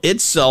heal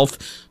itself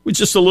with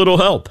just a little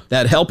help.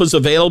 That help is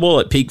available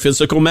at Peak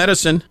Physical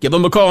Medicine. Give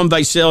them a call in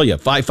Visalia,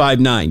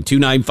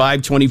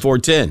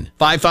 559-295-2410.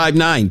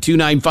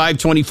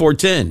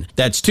 559-295-2410.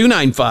 That's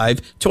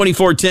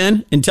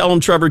 295-2410, and tell them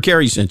Trevor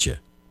Carey sent you.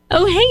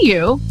 Oh, hey,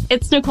 you.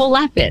 It's Nicole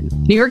Lappin,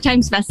 New York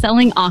Times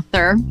bestselling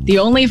author, the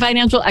only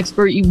financial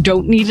expert you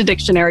don't need a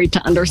dictionary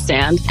to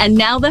understand, and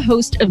now the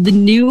host of the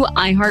new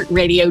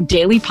iHeartRadio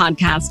daily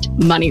podcast,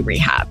 Money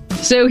Rehab.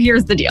 So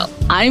here's the deal.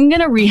 I'm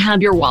going to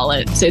rehab your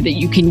wallet so that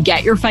you can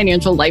get your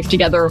financial life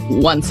together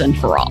once and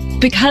for all.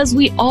 Because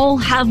we all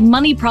have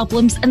money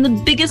problems, and the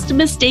biggest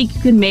mistake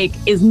you can make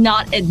is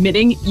not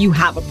admitting you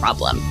have a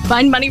problem.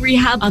 Find Money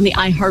Rehab on the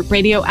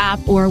iHeartRadio app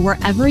or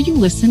wherever you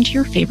listen to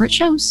your favorite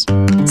shows.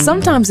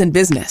 Sometimes in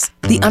business,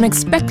 the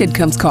unexpected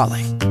comes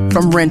calling.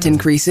 From rent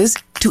increases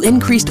to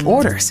increased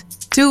orders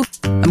to,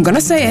 I'm going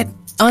to say it,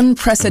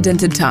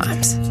 unprecedented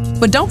times.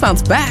 But don't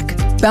bounce back.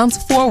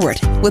 Bounce forward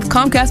with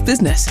Comcast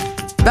Business.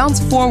 Bounce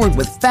forward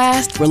with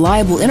fast,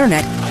 reliable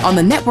internet on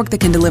the network that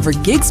can deliver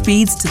gig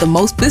speeds to the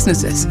most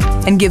businesses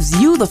and gives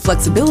you the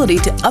flexibility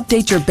to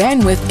update your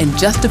bandwidth in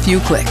just a few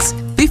clicks.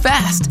 Be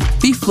fast,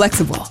 be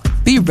flexible,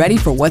 be ready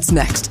for what's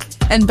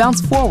next, and bounce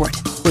forward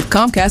with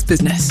Comcast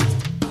Business.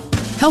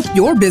 Help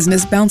your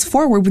business bounce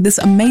forward with this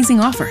amazing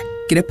offer.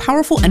 Get a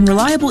powerful and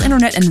reliable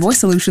internet and voice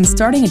solution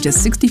starting at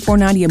just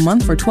 $64.90 a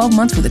month for 12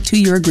 months with a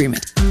 2-year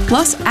agreement.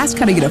 Plus, ask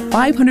how to get a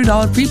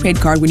 $500 prepaid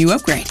card when you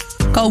upgrade.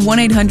 Call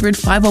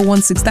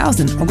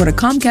 1-800-501-6000 or go to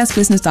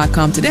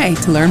ComcastBusiness.com today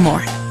to learn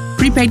more.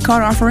 Prepaid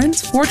card offer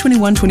ends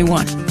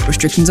 4/21/21.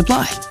 Restrictions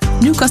apply.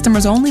 New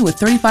customers only with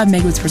 35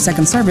 megabits per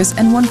second service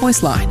and 1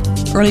 voice line.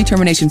 Early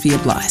termination fee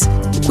applies.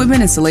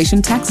 Equipment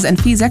installation, taxes,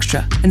 and fees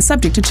extra and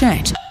subject to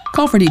change.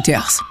 Call for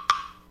details.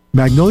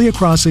 Magnolia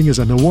Crossing is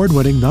an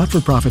award-winning,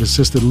 not-for-profit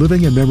assisted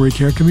living and memory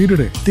care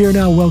community. They are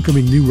now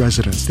welcoming new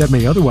residents that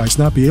may otherwise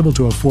not be able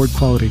to afford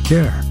quality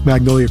care.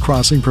 Magnolia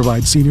Crossing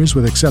provides seniors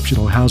with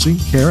exceptional housing,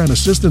 care, and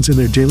assistance in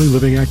their daily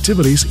living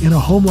activities in a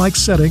home-like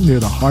setting near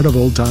the heart of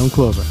Old Town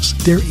Clovis.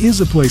 There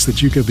is a place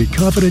that you can be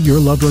confident your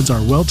loved ones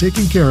are well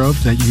taken care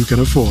of that you can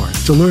afford.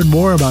 To learn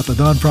more about the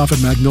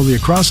nonprofit Magnolia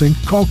Crossing,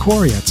 call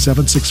Corey at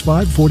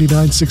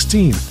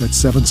 765-4916.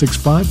 That's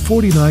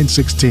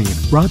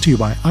 765-4916. Brought to you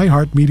by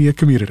iHeartMedia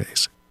Communities.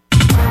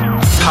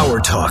 Power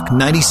Talk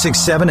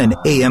 96.7 and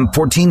AM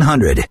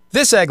 1400.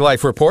 This Ag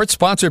Life report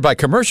sponsored by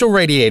Commercial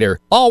Radiator.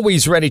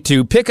 Always ready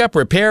to pick up,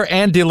 repair,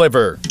 and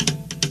deliver.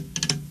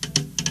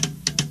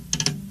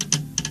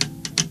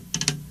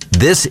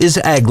 This is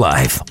Ag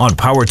Life on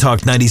Power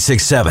Talk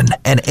 96.7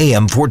 and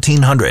AM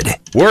 1400.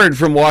 Word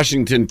from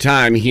Washington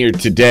time here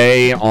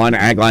today on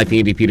Ag Life.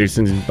 Andy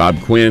Peterson,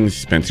 Bob Quinn,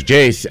 Spencer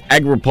Chase,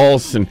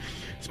 AgriPulse, and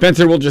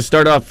Spencer, we'll just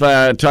start off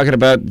talking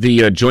about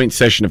the joint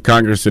session of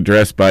Congress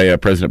addressed by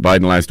President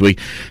Biden last week.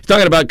 He's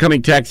talking about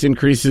coming tax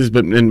increases,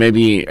 but and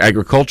maybe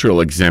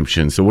agricultural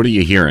exemptions. So what are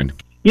you hearing?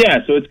 Yeah,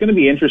 so it's going to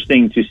be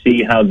interesting to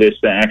see how this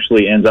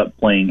actually ends up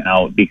playing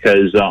out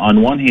because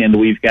on one hand,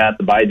 we've got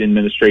the Biden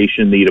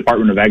administration, the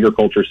Department of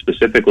Agriculture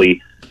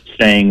specifically,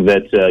 saying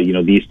that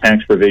these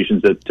tax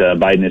provisions that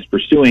Biden is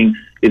pursuing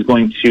is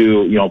going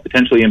to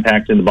potentially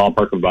impact in the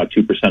ballpark of about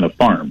 2% of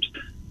farms.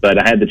 But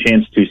I had the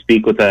chance to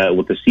speak with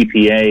the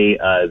CPA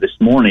this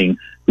morning,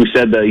 who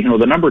said that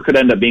the number could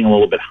end up being a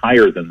little bit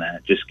higher than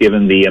that, just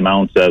given the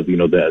amounts of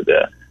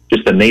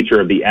just the nature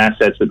of the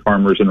assets that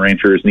farmers and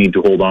ranchers need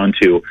to hold on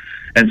to.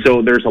 And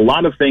so there's a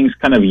lot of things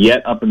kind of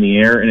yet up in the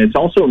air, and it's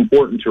also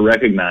important to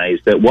recognize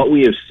that what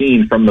we have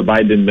seen from the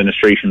Biden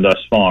administration thus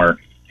far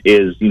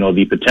is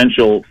the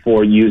potential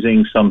for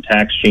using some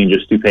tax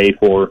changes to pay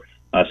for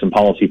some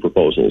policy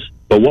proposals.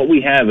 But what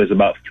we have is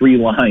about 3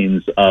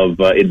 lines of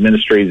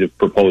administrative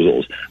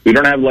proposals. We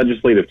don't have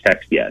legislative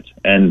text yet,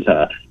 and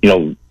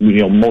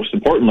most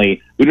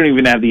importantly, we don't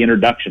even have the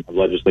introduction of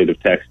legislative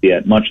text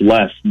yet, much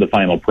less the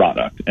final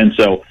product. And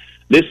so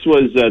this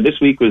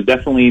week was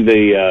definitely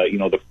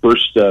the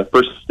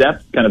first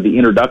step, kind of the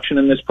introduction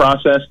in this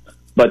process.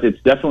 But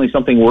it's definitely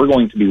something we're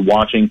going to be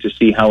watching to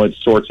see how it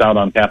sorts out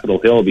on Capitol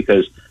Hill,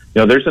 because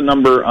there's a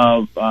number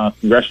of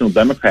congressional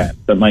Democrats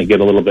that might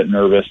get a little bit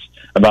nervous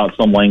about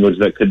some language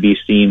that could be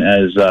seen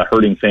as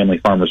hurting family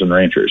farmers and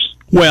ranchers.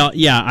 Well,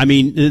 yeah, I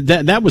mean,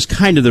 that was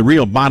kind of the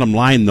real bottom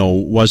line, though,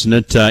 wasn't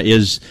it?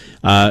 Is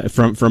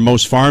from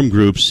most farm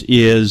groups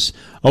is,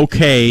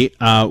 okay,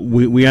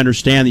 we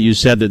understand that you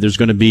said that there's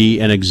going to be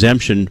an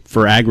exemption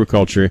for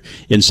agriculture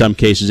in some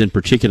cases, in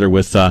particular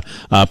with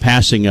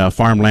passing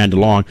farmland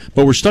along,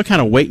 but we're still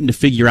kind of waiting to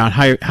figure out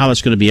how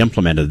that's going to be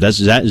implemented.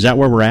 Is that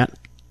where we're at?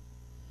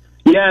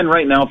 Yeah, and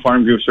right now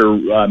farm groups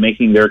are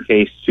making their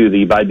case to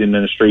the Biden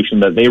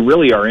administration that they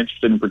really are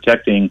interested in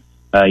protecting,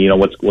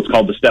 what's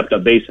called the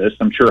stepped-up basis.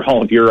 I'm sure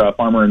all of your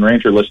farmer and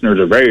rancher listeners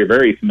are very,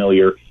 very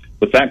familiar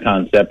with that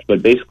concept,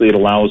 but basically it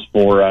allows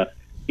for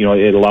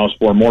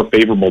more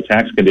favorable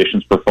tax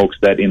conditions for folks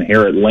that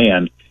inherit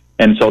land,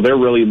 and so they're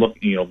really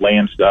looking,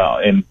 land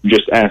and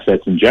just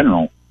assets in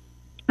general.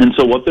 And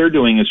so what they're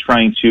doing is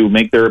trying to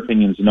make their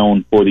opinions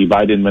known for the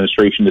Biden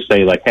administration to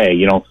say, like, hey,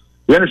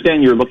 we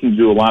understand you're looking to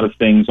do a lot of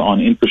things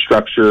on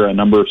infrastructure, a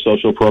number of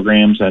social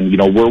programs, and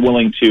we're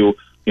willing to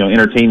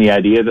entertain the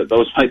idea that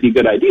those might be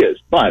good ideas.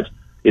 But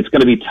it's going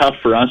to be tough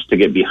for us to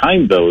get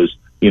behind those.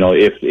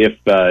 If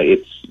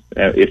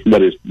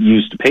what is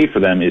used to pay for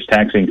them is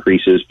tax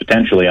increases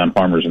potentially on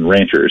farmers and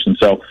ranchers. And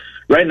so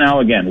right now,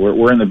 again,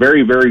 we're in the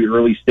very, very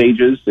early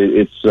stages.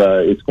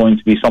 It's going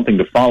to be something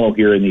to follow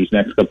here in these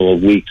next couple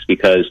of weeks,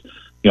 because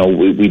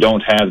we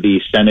don't have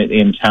the Senate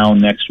in town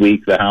next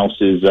week. The House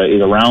is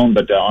around,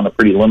 but on a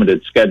pretty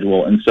limited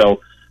schedule. And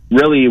so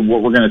really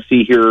what we're going to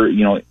see here,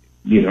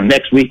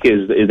 next week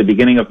is the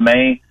beginning of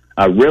May.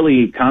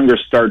 Really,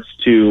 Congress starts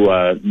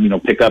to,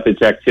 pick up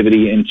its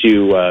activity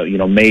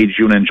into, May,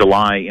 June, and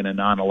July in a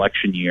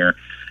non-election year.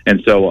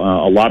 And so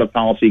a lot of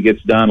policy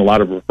gets done, a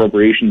lot of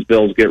appropriations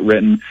bills get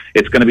written.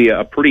 It's going to be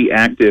a pretty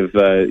active,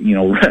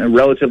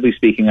 relatively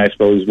speaking, I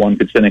suppose one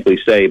could cynically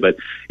say, but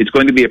it's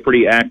going to be a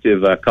pretty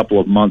active couple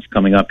of months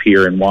coming up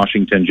here in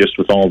Washington, just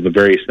with all of the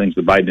various things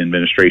the Biden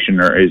administration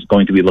is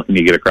going to be looking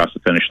to get across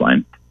the finish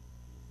line.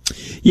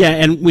 Yeah,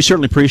 and we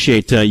certainly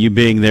appreciate you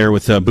being there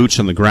with boots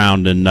on the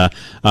ground and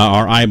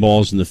our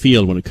eyeballs in the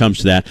field when it comes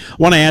to that. I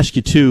want to ask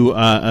you, too,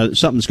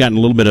 something that's gotten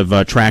a little bit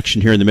of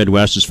traction here in the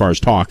Midwest as far as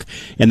talk,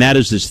 and that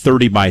is this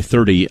 30 by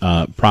 30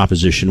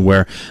 proposition,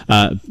 where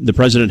the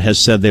president has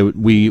said that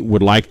we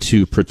would like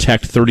to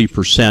protect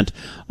 30%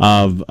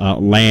 of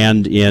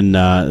land in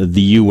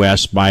the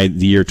U.S. by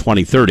the year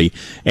 2030.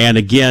 And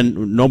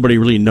again, nobody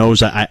really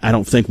knows, I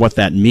don't think, what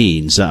that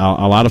means. A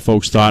lot of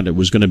folks thought it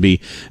was going to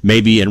be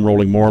maybe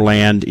enrolling more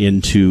land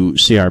into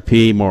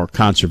CRP, more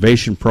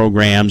conservation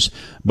programs,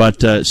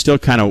 but still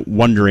kind of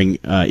wondering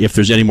if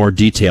there's any more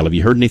detail. Have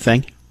you heard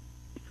anything?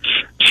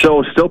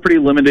 So still pretty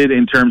limited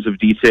in terms of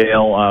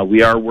detail.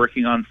 We are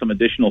working on some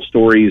additional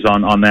stories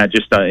on that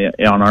just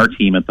on our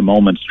team at the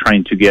moment,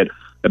 trying to get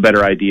a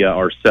better idea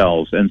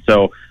ourselves. And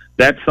so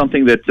that's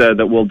something that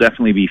we'll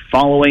definitely be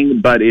following.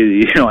 But,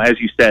 as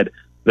you said,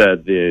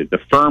 the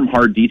firm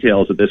hard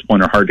details at this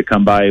point are hard to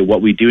come by.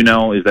 What we do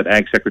know is that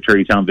Ag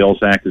Secretary Tom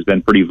Vilsack has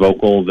been pretty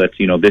vocal that,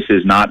 this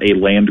is not a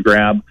land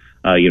grab.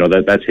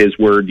 That's his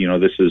word.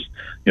 This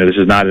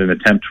is not an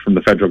attempt from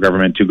the federal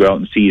government to go out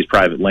and seize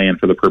private land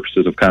for the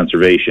purposes of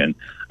conservation.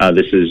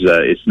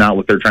 It's not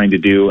what they're trying to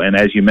do. And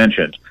as you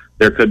mentioned,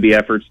 there could be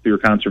efforts through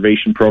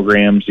conservation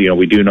programs.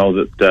 We do know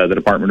that the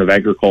Department of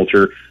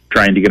Agriculture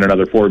trying to get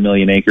another 4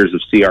 million acres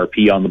of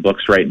CRP on the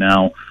books right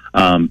now.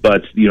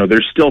 But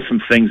there's still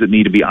some things that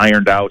need to be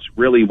ironed out.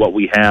 Really what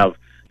we have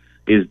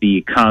is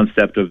the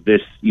concept of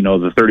this,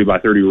 the 30 by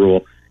 30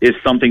 rule is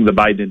something the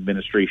Biden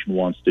administration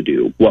wants to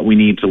do. What we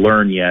need to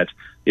learn yet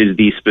is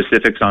the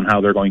specifics on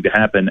how they're going to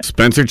happen.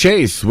 Spencer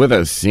Chase with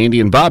us, Sandy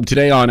and Bob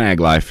today on Ag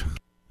Life.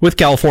 With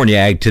California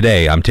Ag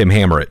Today, I'm Tim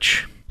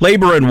Hammerich.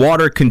 Labor and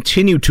water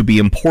continue to be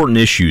important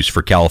issues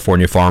for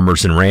California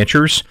farmers and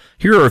ranchers.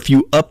 Here are a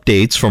few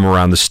updates from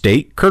around the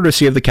state,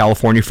 courtesy of the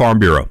California Farm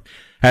Bureau.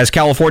 As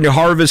California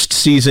harvest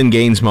season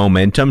gains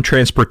momentum,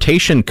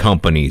 transportation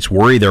companies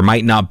worry there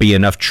might not be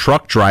enough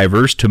truck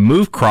drivers to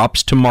move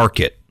crops to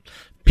market.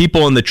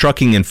 People in the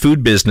trucking and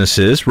food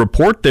businesses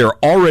report they're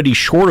already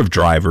short of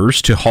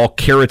drivers to haul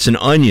carrots and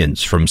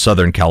onions from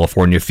Southern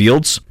California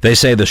fields. They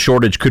say the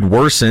shortage could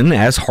worsen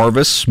as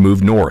harvests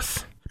move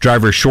north.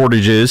 Driver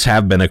shortages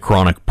have been a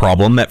chronic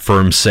problem that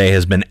firms say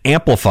has been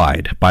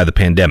amplified by the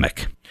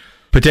pandemic.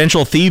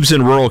 Potential thieves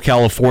in rural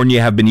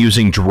California have been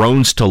using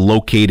drones to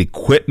locate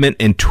equipment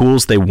and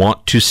tools they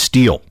want to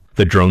steal.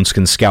 The drones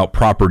can scout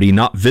property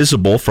not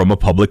visible from a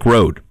public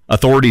road.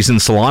 Authorities in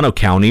Solano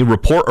County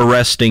report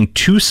arresting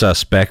 2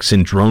 suspects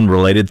in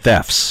drone-related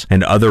thefts,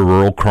 and other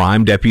rural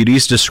crime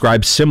deputies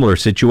describe similar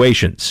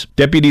situations.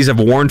 Deputies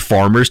have warned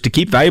farmers to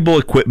keep valuable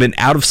equipment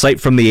out of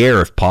sight from the air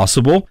if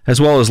possible,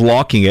 as well as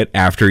locking it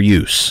after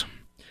use.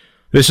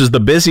 This is the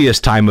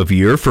busiest time of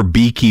year for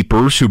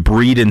beekeepers who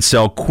breed and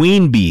sell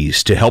queen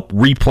bees to help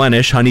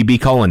replenish honeybee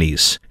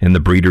colonies, and the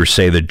breeders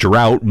say the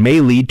drought may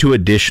lead to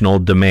additional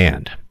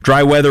demand.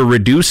 Dry weather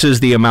reduces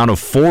the amount of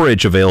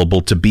forage available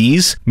to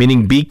bees,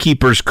 meaning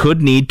beekeepers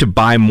could need to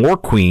buy more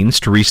queens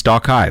to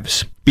restock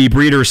hives. Bee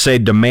breeders say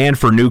demand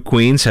for new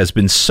queens has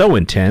been so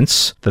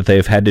intense that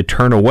they've had to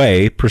turn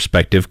away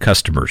prospective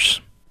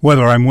customers.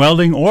 Whether I'm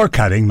welding or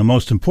cutting, the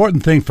most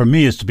important thing for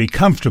me is to be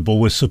comfortable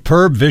with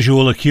superb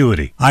visual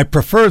acuity. I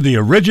prefer the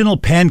Original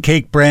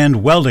Pancake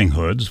brand welding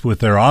hoods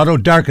with their auto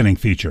darkening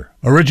feature.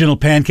 Original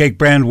Pancake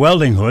brand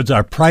welding hoods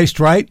are priced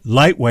right,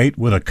 lightweight,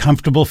 with a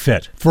comfortable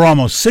fit. For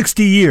almost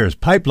 60 years,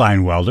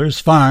 pipeline welders,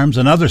 farms,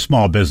 and other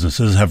small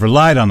businesses have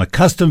relied on the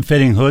custom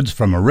fitting hoods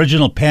from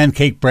Original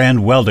Pancake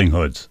brand welding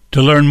hoods.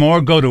 To learn more,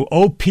 go to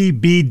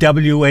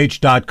opbwh.com.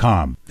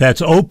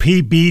 That's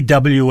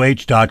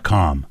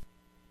opbwh.com.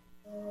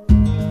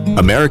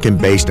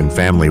 American-based and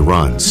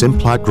family-run,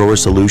 Simplot Grower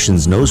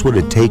Solutions knows what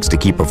it takes to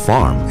keep a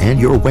farm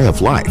and your way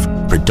of life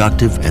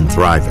productive and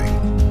thriving.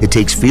 It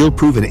takes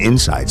field-proven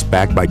insights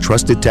backed by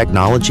trusted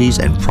technologies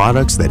and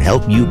products that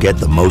help you get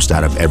the most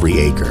out of every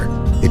acre.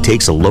 It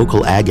takes a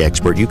local ag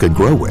expert you can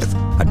grow with,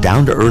 a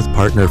down-to-earth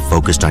partner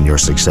focused on your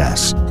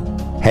success.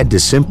 Head to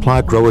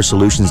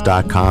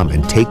SimplotGrowerSolutions.com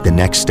and take the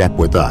next step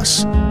with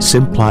us.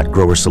 Simplot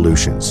Grower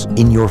Solutions,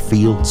 in your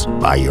fields,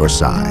 by your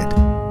side.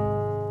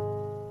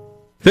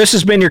 This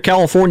has been your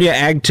California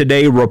Ag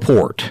Today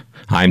report.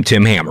 I'm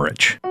Tim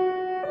Hammerich.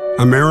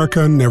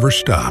 America never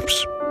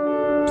stops.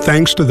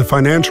 Thanks to the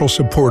financial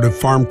support of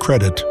Farm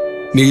Credit,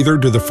 neither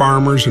do the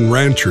farmers and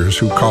ranchers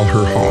who call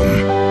her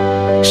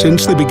home.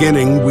 Since the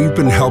beginning, we've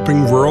been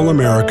helping rural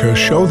America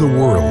show the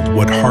world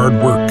what hard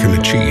work can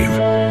achieve.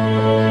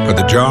 But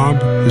the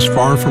job is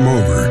far from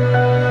over.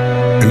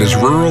 And as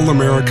rural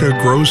America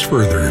grows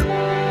further,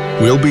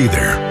 we'll be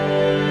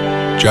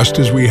there, just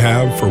as we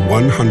have for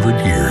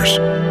 100 years.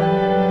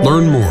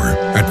 Learn more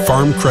at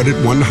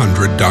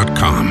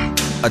farmcredit100.com.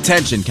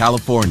 Attention,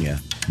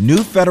 California.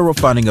 New federal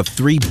funding of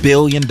 $3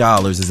 billion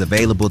is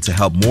available to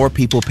help more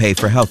people pay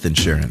for health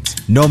insurance,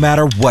 no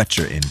matter what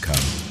your income.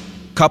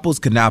 Couples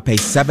could now pay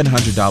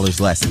 $700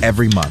 less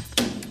every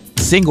month.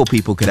 Single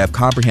people could have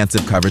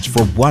comprehensive coverage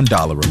for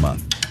 $1 a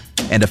month.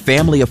 And a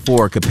family of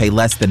 4 could pay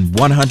less than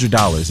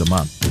 $100 a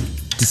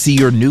month. To see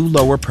your new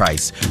lower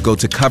price, go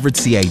to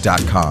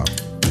coveredca.com.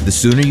 The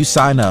sooner you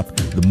sign up,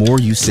 the more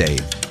you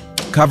save.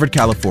 Covered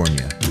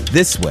California.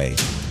 This way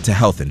to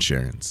health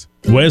insurance.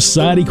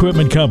 Westside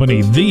Equipment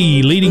Company,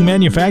 the leading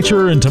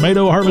manufacturer in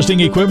tomato harvesting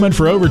equipment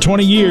for over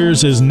 20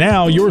 years, is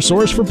now your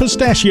source for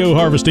pistachio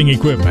harvesting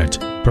equipment.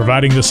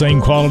 Providing the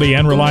same quality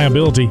and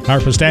reliability, our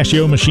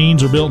pistachio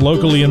machines are built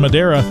locally in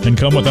Madera and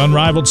come with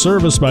unrivaled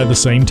service by the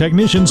same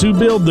technicians who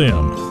build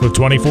them. With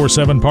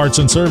 24/7 parts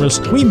and service,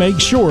 we make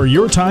sure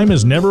your time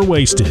is never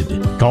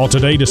wasted. Call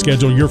today to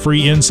schedule your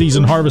free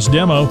in-season harvest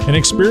demo and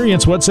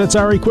experience what sets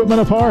our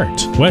equipment apart.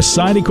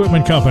 Westside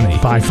Equipment Company,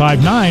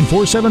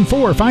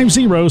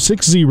 559-474-5060.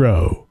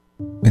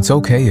 It's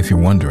okay if you're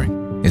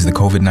wondering, is the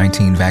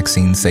COVID-19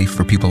 vaccine safe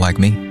for people like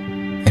me?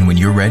 And when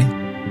you're ready,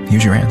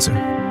 here's your answer.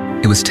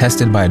 It was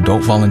tested by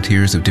adult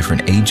volunteers of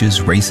different ages,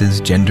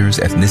 races, genders,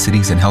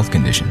 ethnicities, and health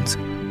conditions.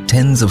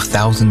 Tens of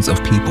thousands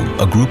of people,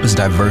 a group as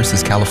diverse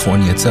as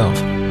California itself.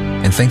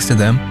 And thanks to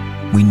them,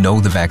 we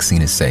know the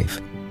vaccine is safe.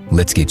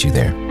 Let's get you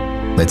there.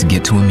 Let's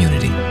get to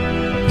immunity.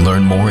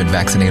 Learn more at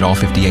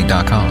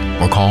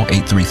vaccinateall58.com or call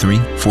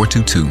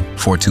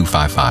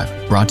 833-422-4255.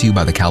 Brought to you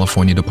by the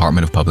California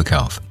Department of Public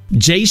Health.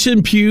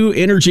 Jason Pugh,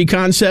 Energy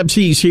Concepts.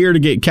 He's here to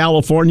get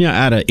California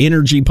out of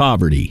energy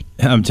poverty.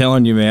 I'm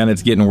telling you, man,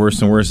 it's getting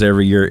worse and worse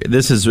every year.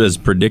 This is as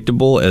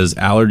predictable as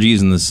allergies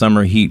and the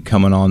summer heat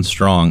coming on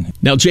strong.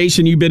 Now,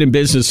 Jason, you've been in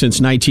business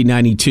since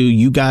 1992.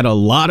 You got a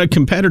lot of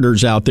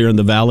competitors out there in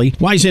the Valley.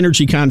 Why is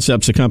Energy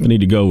Concepts a company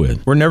to go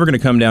with? We're never going to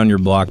come down your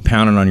block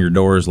pounding on your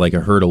doors like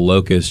a herd of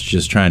locusts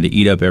just trying to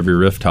eat up every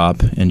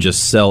rooftop and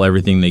just sell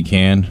everything they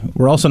can.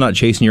 We're also not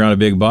chasing you around a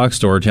big box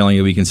store telling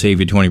you we can save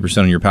you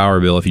 20% on your power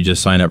bill if you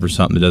just sign up for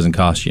something that doesn't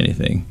cost you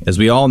anything. As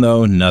we all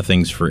know,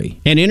 nothing's free.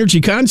 And Energy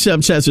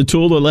Concepts has a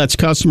tool that lets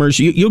customers,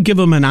 you'll give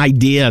them an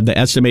idea of the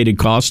estimated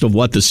cost of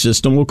what the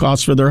system will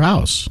cost for their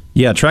house.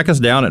 Yeah, track us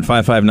down at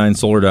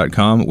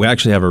 559solar.com. We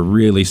actually have a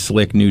really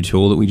slick new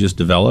tool that we just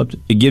developed.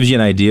 It gives you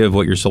an idea of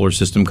what your solar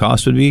system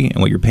cost would be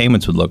and what your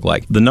payments would look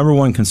like. The number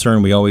one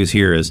concern we always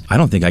hear is, I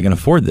don't think I can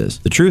afford this.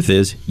 The truth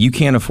is, you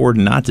can't afford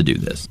not to do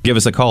this. Give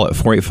us a call at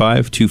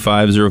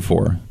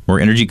 485-2504. We're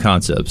Energy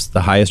Concepts,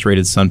 the highest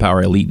rated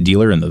SunPower Elite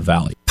dealer in the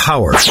Valley.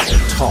 Power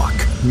Talk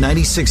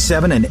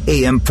 96.7 and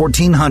AM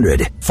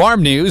 1400.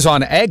 Farm news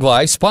on Ag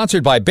Life,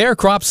 sponsored by Bear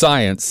Crop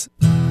Science.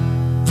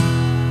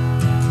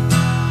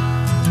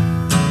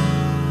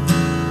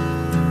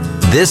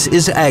 This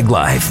is Ag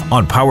Life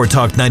on Power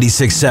Talk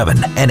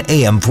 96.7 and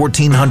AM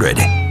 1400.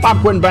 Bob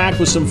Quinn back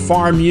with some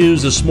farm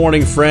news this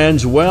morning,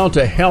 friends. Well,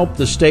 to help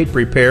the state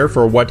prepare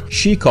for what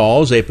she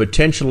calls a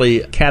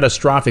potentially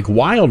catastrophic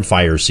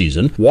wildfire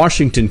season,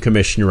 Washington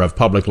Commissioner of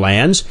Public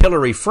Lands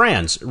Hillary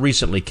Franz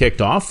recently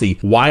kicked off the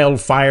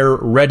Wildfire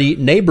Ready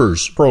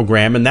Neighbors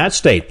program in that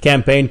state.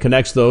 Campaign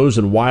connects those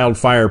in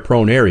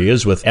wildfire-prone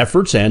areas with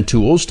efforts and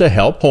tools to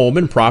help home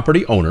and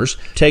property owners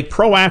take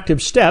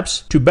proactive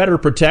steps to better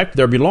protect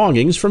their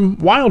belongings from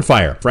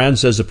wildfire.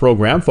 Franz says the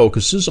program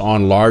focuses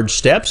on large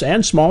steps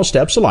and small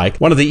steps alike.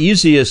 One of the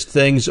easiest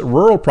things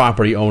rural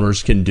property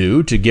owners can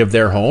do to give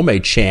their home a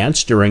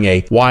chance during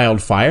a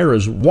wildfire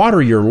is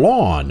water your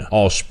lawn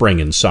all spring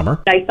and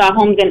summer. I saw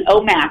homes in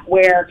Omak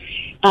where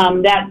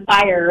that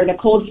fire, the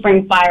Cold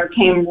Spring fire,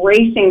 came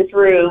racing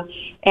through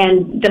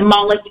and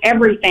demolished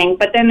everything.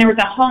 But then there was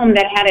a home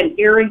that had an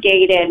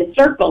irrigated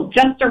circle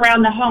just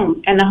around the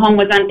home, and the home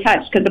was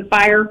untouched because the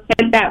fire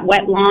hit that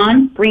wet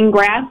lawn, green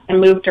grass, and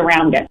moved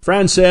around it.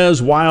 Franz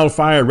says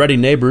Wildfire Ready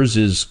Neighbors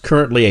is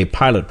currently a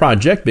pilot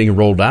project being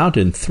rolled out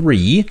in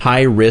 3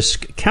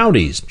 high-risk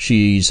counties.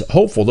 She's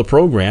hopeful the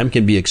program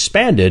can be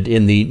expanded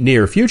in the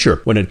near future.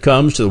 When it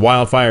comes to the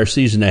wildfire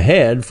season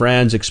ahead,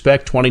 Franz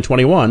expects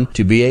 2021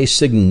 to be a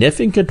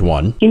significant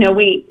one. You know,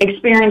 we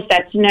experienced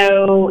that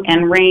snow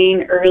and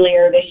rain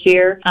earlier this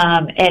year,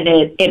 and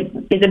it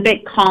is a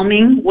bit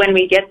calming when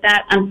we get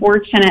that.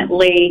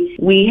 Unfortunately,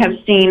 we have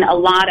seen a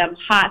lot of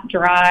hot,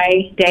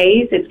 dry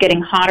days. It's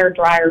getting hotter,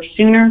 drier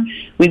sooner.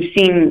 We've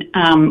seen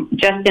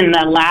just in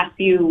the last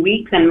few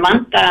weeks and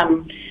months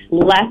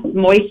less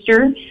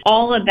moisture.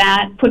 All of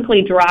that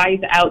quickly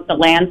dries out the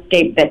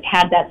landscape that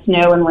had that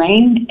snow and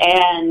rain,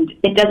 and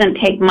it doesn't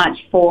take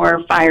much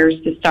for fires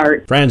to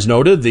start. Franz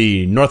noted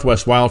the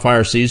Northwest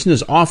wildfire season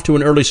is off to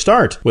an early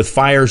start, with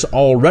fires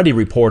already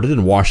reported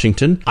in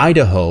Washington,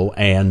 Idaho,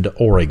 and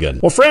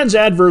Oregon. Well, Franz,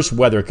 adverse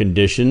weather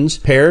conditions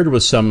paired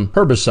with some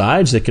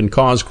herbicides that can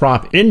cause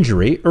crop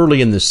injury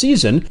early in the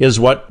season is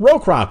what row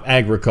crop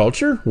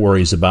agriculture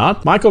worries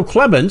about. Michael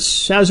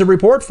Clements has a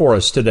report for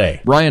us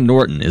today. Ryan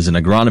Norton is an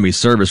agronomy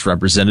service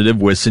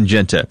representative with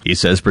Syngenta. He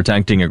says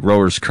protecting a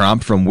grower's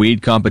crop from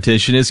weed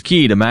competition is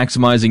key to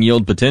maximizing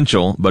yield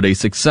potential, but a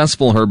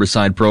successful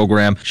herbicide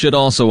program should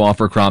also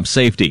offer crop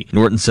safety.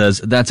 Norton says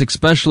that's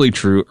especially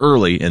true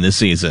early in the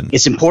season.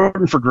 It's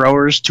important for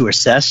growers to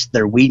assess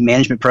their weed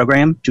management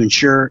program to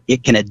ensure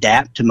it can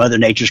adapt to Mother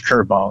Nature's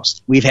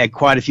curveballs. We've had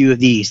quite a few of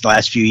these the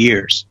last few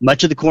years.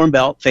 Much of the Corn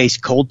Belt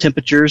faced cold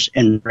temperatures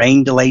and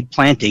rain-delayed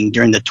planting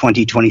during the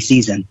 2020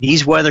 season.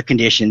 These weather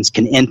conditions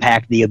can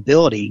impact the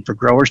ability for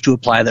growers to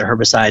apply their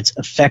herbicides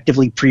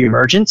effectively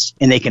pre-emergence,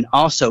 and they can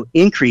also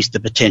increase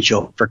the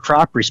potential for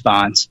crop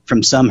response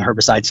from some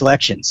herbicide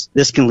selections.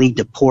 This can lead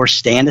to poor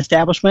stand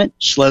establishment,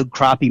 slowed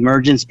crop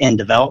emergence and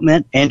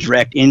development, and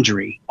direct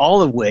injury,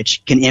 all of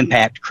which can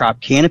impact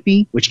crop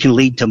canopy, which can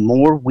lead to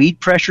more weed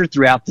pressure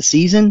throughout the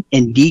season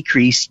and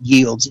decrease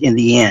yields in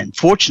the end.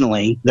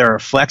 Fortunately, there are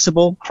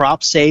flexible,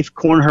 crop-safe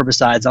corn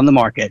herbicides on the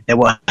market that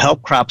will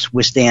help crops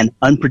withstand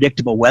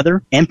unpredictable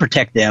weather and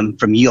protect them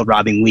from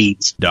yield-robbing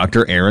weeds.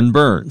 Dr. Aaron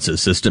Burns,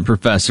 assistant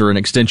professor and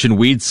extension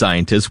weed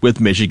scientist with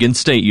Michigan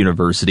State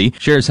University,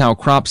 shares how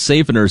crop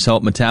safeners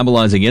help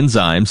metabolizing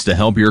enzymes to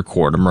help your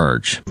corn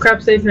emerge. Crop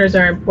safeners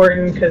are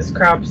important because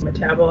crops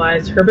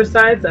metabolize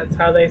herbicides. That's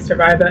how they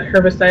survive that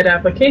herbicide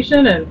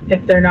application, and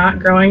if they're not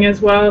growing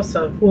as well,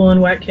 so cool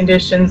and wet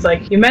conditions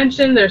like you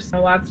mentioned, there's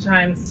lots of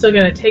times still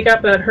going to take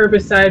up that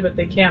herbicide, but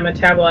they can't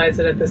metabolize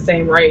it at the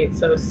same rate.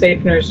 So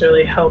safeners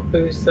really help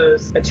boost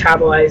those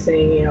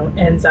metabolizing,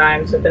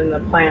 enzymes within the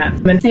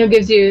plant. And it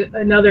gives you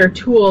another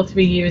tool to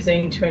be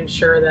using to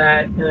ensure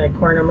that the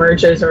corn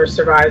emerges or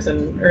survives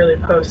an early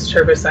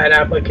post-herbicide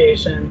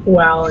application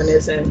well and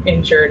isn't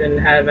injured and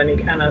have any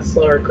kind of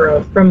slower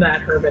growth from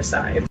that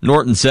herbicide.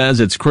 Norton says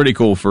it's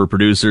critical for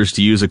producers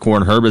to use a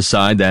corn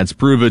herbicide that's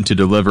proven to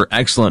deliver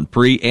excellent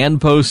pre- and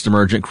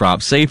post-emergent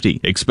crop safety,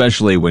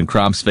 especially when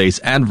crops face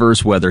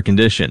adverse weather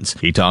conditions.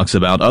 He talks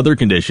about other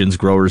conditions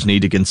growers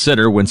need to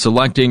consider when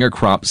selecting a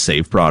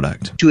crop-safe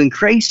product. To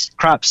increase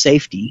crop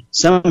safety,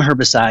 some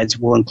herbicides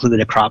will include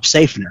a crop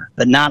safener,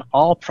 but not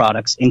all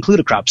products include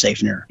a crop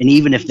safener. And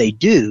even if they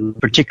do,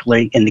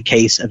 particularly in the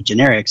case of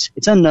generics,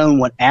 it's unknown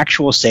what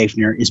actual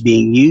safener is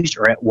being used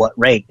or at what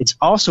rate. It's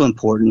also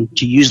important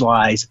to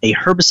utilize a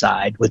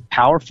herbicide with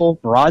powerful,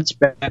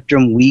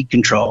 broad-spectrum weed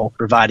control,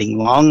 providing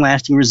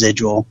long-lasting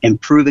residual,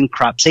 improving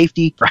crop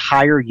safety for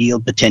higher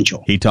yield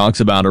potential. He talks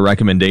about a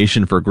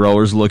recommendation for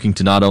growers looking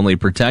to not only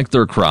protect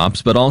their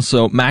crops, but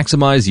also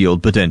maximize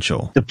yield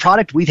potential. The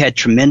product we've had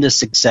tremendous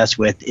success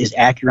with is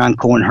Acuron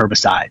corn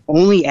herbicide.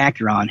 Only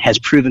Acuron Acuron has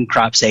proven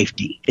crop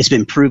safety. It's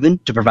been proven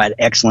to provide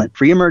excellent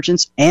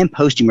pre-emergence and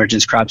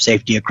post-emergence crop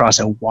safety across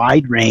a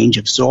wide range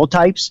of soil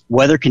types,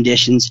 weather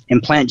conditions,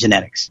 and plant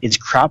genetics. Its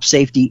crop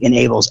safety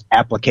enables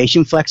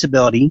application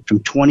flexibility from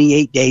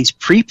 28 days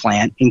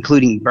pre-plant,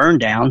 including burn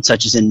down,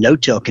 such as in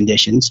no-till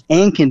conditions,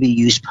 and can be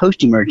used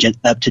post-emergent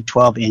up to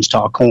 12-inch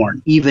tall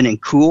corn. Even in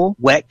cool,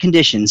 wet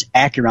conditions,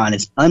 Acuron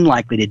is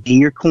unlikely to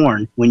ding your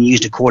corn when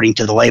used according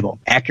to the label.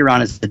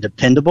 Acuron is a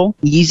dependable,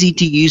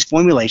 easy-to-use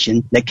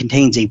formulation that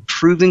contains a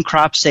proven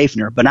crop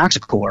safener,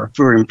 Binoxicor,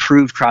 for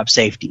improved crop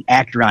safety.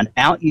 Acuron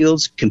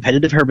out-yields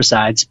competitive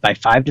herbicides by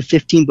 5 to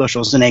 15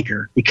 bushels an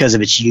acre because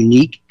of its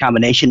unique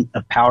combination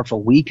of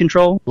powerful weed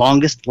control,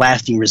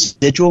 longest-lasting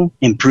residual,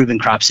 and proven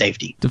crop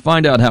safety. To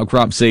find out how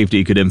crop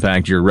safety could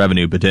impact your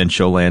revenue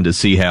potential and to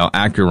see how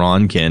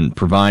Acuron can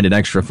provide an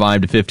extra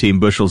 5 to 15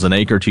 bushels an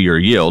acre to your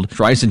yield,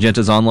 try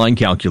Syngenta's online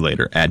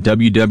calculator at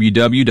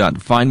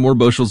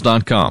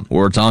www.findmorebushels.com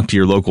or talk to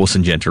your local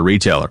Syngenta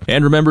retailer.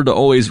 And remember to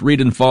always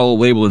read and follow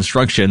label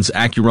instructions.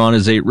 Acuron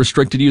is a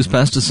restricted-use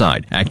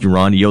pesticide.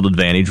 Acuron yield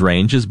advantage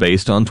range is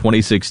based on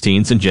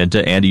 2016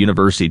 Syngenta and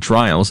University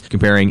trials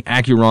comparing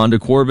Acuron to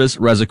Corvus,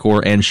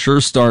 Resicor, and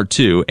Sure Start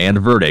 2 and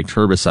Verdict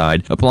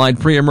herbicide applied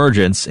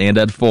pre-emergence and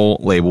at full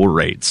label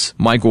rates.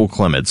 Michael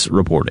Clements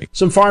reporting.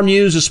 Some farm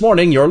news this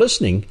morning. You're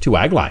listening to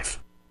Ag Life.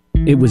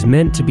 It was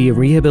meant to be a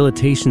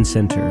rehabilitation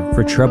center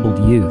for troubled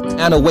youth.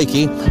 Anna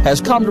Wakey has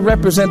come to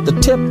represent the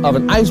tip of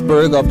an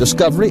iceberg of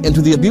discovery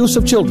into the abuse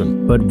of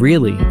children. But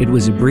really, it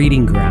was a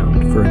breeding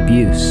ground for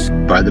abuse.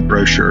 By the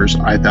brochures,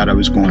 I thought I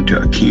was going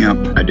to a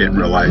camp. I didn't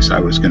realize I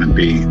was going to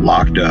be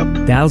locked up.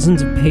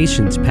 Thousands of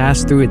patients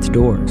passed through its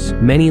doors,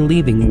 many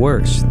leaving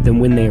worse than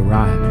when they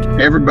arrived.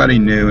 Everybody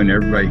knew and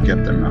everybody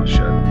kept their mouth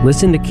shut.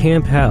 Listen to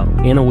Camp Hell,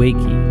 Anna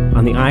Wakey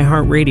on the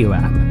iHeartRadio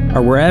app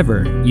or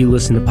wherever you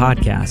listen to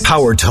podcasts.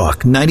 Power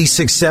Talk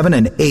 96.7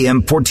 and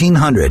AM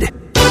 1400.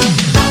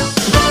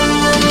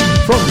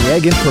 From the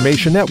Ag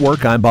Information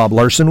Network, I'm Bob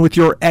Larson with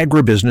your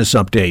agribusiness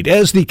update.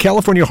 As the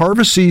California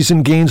harvest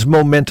season gains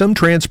momentum,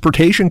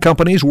 transportation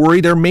companies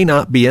worry there may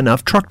not be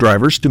enough truck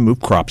drivers to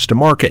move crops to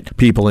market.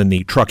 People in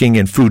the trucking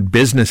and food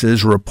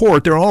businesses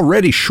report they're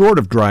already short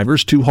of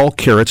drivers to haul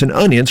carrots and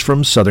onions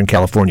from Southern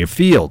California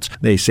fields.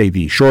 They say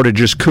the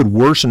shortages could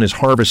worsen as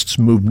harvests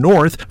move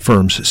north.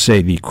 Firms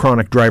say the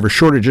chronic driver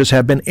shortages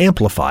have been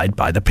amplified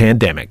by the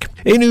pandemic.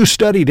 A new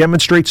study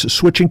demonstrates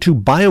switching to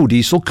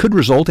biodiesel could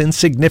result in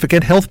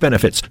significant health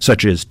benefits,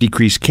 such as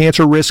decreased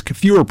cancer risk,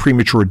 fewer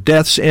premature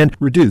deaths, and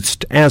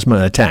reduced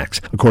asthma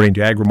attacks. According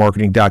to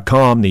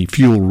agrimarketing.com, the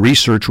fuel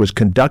research was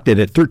conducted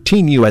at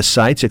 13 U.S.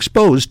 sites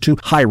exposed to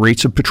high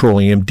rates of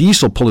petroleum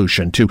diesel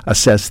pollution to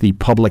assess the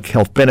public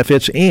health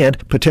benefits and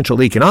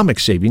potential economic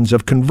savings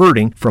of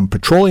converting from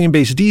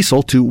petroleum-based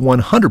diesel to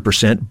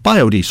 100%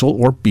 biodiesel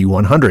or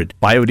B100.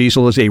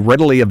 Biodiesel is a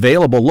readily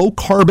available,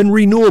 low-carbon,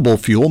 renewable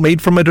fuel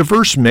made from a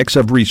diverse mix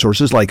of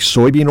resources like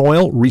soybean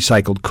oil,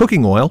 recycled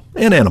cooking oil,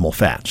 and animal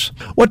fats.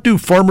 What do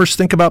farmers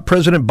think about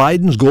President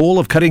Biden's goal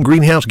of cutting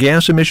greenhouse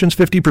gas emissions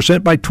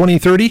 50% by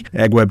 2030?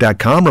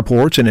 AgWeb.com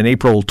reports in an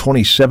April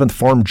 27th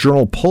Farm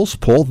Journal Pulse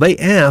poll, they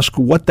ask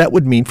what that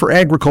would mean for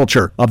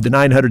agriculture. Of the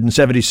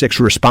 976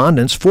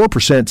 respondents,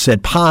 4%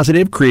 said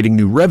positive, creating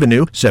new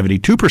revenue,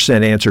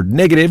 72% answered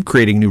negative,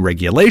 creating new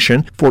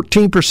regulation,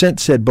 14%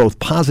 said both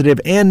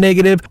positive and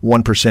negative,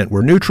 1%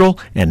 were neutral,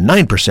 and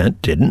 9%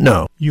 didn't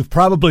know. You've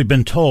probably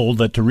been told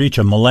that to reach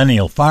a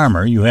millennial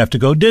farmer, you have to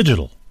go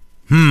digital.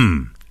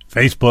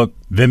 Facebook,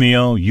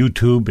 Vimeo,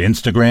 YouTube,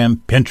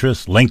 Instagram,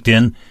 Pinterest,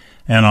 LinkedIn,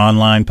 an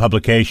online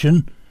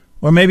publication,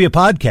 or maybe a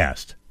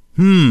podcast.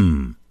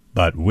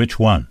 But which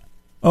one?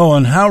 Oh,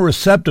 and how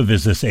receptive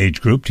is this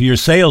age group to your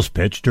sales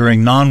pitch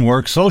during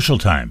non-work social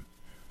time?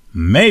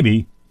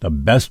 Maybe the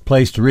best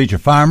place to reach a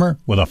farmer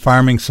with a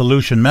farming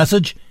solution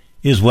message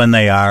is when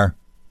they are,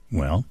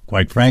 well,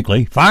 quite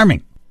frankly,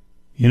 farming.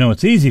 You know,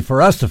 it's easy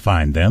for us to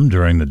find them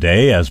during the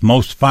day as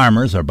most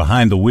farmers are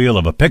behind the wheel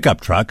of a pickup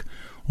truck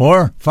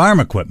or farm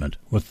equipment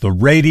with the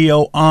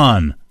radio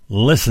on,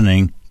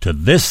 listening to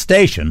this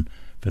station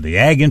for the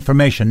Ag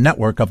Information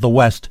Network of the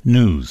West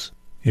News.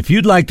 If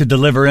you'd like to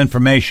deliver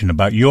information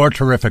about your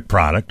terrific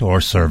product or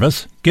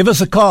service, give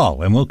us a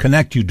call and we'll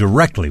connect you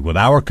directly with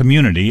our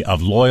community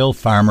of loyal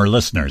farmer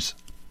listeners.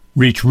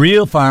 Reach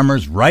real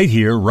farmers right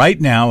here, right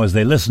now, as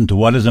they listen to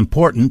what is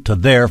important to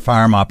their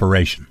farm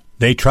operation.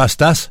 They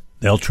trust us,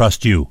 they'll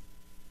trust you.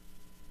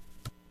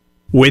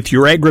 With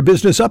your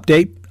agribusiness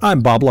update,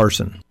 I'm Bob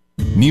Larson.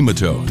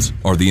 Nematodes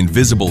are the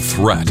invisible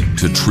threat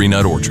to tree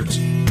nut orchards,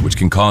 which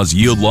can cause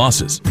yield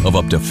losses of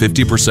up to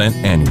 50%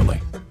 annually.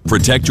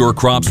 Protect your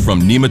crops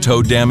from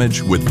nematode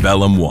damage with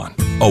Velum One,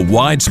 a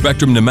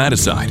wide-spectrum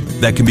nematicide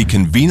that can be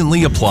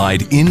conveniently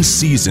applied in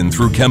season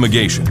through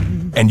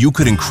chemigation, and you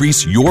could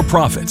increase your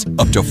profits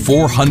up to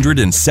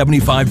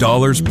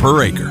 $475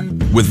 per acre.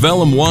 With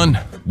Velum One,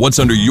 what's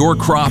under your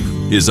crop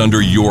is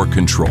under your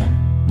control.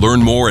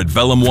 Learn more at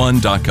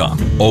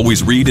velum1.com.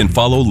 Always read and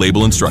follow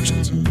label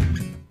instructions.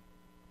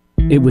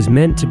 It was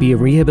meant to be a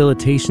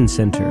rehabilitation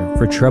center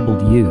for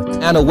troubled youth.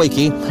 Anna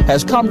Wakey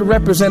has come to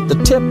represent the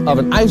tip of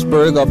an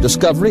iceberg of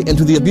discovery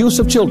into the abuse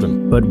of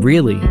children. But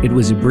really, it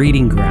was a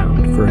breeding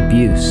ground for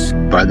abuse.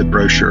 By the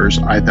brochures,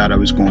 I thought I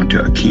was going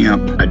to a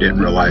camp. I didn't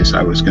realize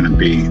I was going to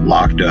be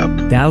locked up.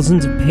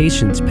 Thousands of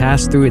patients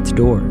passed through its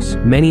doors,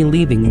 many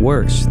leaving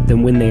worse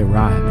than when they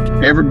arrived.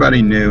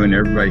 Everybody knew and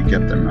everybody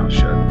kept their mouth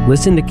shut.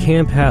 Listen to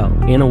Camp Hell,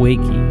 Anna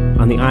Wakey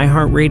on the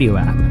iHeartRadio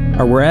app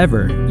or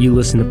wherever you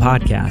listen to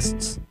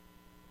podcasts.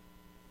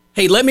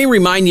 Hey, let me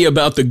remind you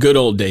about the good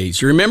old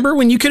days. You remember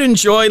when you could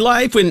enjoy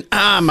life when,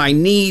 my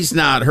knee's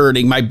not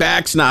hurting, my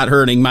back's not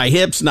hurting, my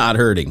hip's not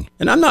hurting.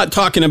 And I'm not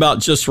talking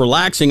about just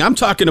relaxing. I'm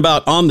talking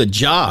about on the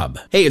job.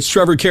 Hey, it's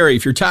Trevor Carey.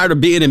 If you're tired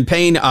of being in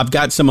pain, I've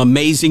got some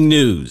amazing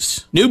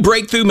news. New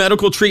breakthrough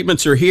medical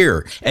treatments are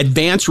here.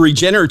 Advanced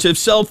regenerative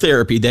cell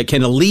therapy that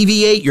can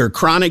alleviate your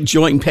chronic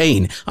joint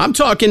pain. I'm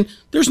talking,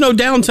 there's no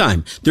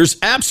downtime. There's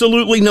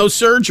absolutely no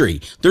surgery.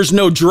 There's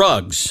no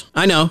drugs.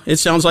 I know, it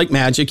sounds like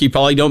magic. You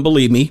probably don't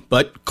believe me.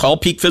 But call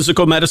Peak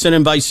Physical Medicine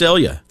in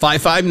Visalia,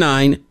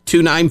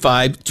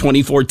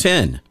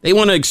 559-295-2410. They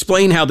want to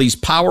explain how these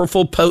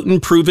powerful,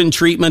 potent, proven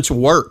treatments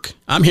work.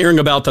 I'm hearing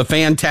about the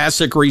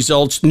fantastic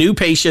results, new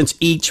patients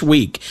each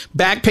week.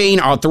 Back pain,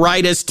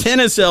 arthritis,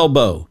 tennis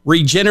elbow.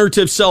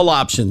 Regenerative cell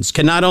options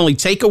can not only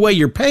take away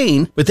your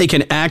pain, but they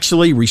can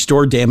actually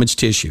restore damaged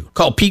tissue.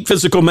 Call Peak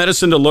Physical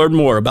Medicine to learn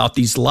more about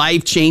these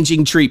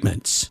life-changing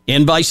treatments.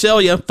 In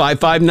Visalia,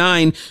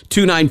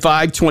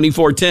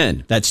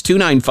 559-295-2410. That's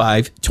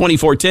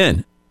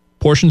 295-2410.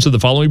 Portions of the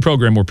following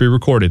program were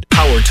pre-recorded.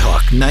 Power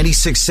Talk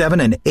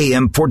 96.7 and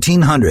AM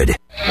 1400.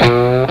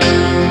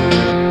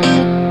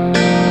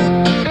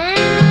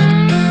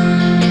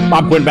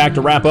 Bob Quinn back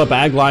to wrap up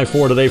Ag Life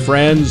for today,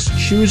 friends.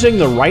 Choosing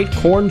the right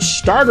corn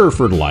starter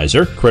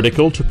fertilizer,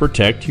 critical to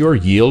protect your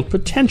yield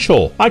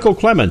potential. Michael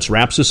Clements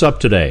wraps us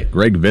up today.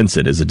 Greg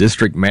Vincent is a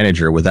district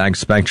manager with Ag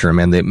Spectrum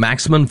and the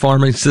Maximum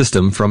Farming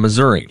System from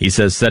Missouri. He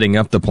says setting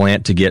up the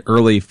plant to get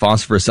early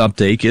phosphorus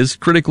uptake is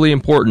critically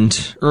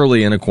important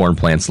early in a corn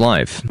plant's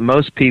life.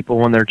 Most people,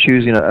 when they're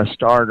choosing a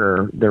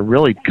starter, they're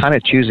really kind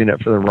of choosing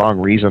it for the wrong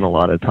reason a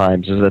lot of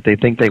times, is that they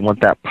think they want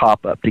that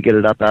pop-up to get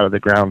it up out of the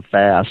ground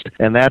fast.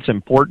 And that's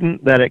important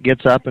that it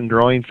gets up and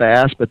growing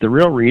fast, but the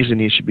real reason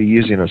you should be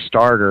using a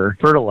starter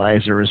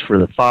fertilizer is for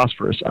the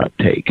phosphorus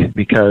uptake,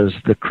 because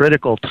the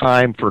critical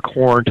time for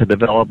corn to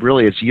develop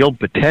really its yield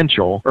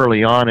potential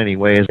early on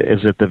anyway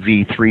is at the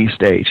V3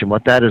 stage. And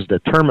what that is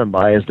determined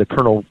by is the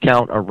kernel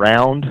count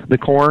around the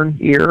corn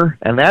ear,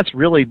 and that's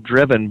really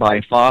driven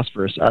by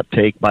phosphorus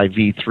uptake by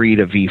V3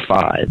 to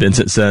V5.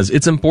 Vincent says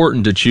it's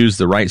important to choose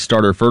the right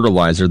starter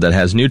fertilizer that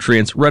has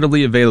nutrients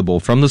readily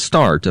available from the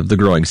start of the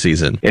growing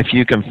season. If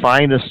you can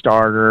find a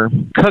starter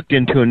cooked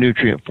into a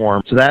nutrient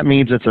form, so that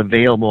means it's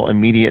available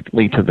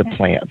immediately to the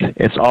plant.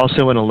 It's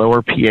also in a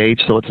lower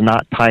pH, so it's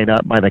not tied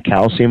up by the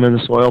calcium in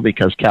the soil,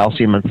 because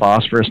calcium and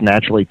phosphorus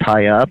naturally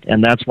tie up,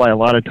 and that's why a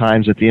lot of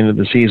times at the end of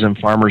the season,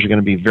 farmers are going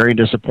to be very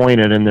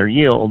disappointed in their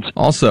yields.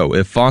 Also,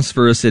 if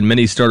phosphorus in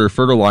many starter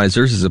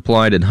fertilizers is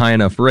applied at high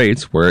enough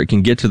rates where it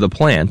can get to the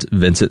plant,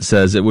 Vincent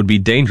says it would be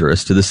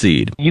dangerous to the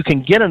seed. You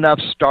can get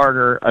enough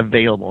starter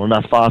available,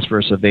 enough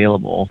phosphorus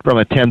available from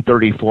a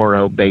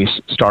 1034-0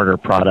 base starter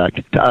product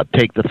to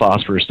uptake the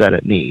phosphorus that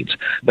it needs.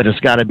 But it's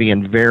got to be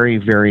in very,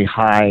 very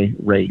high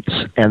rates,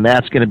 and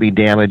that's going to be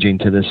damaging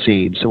to the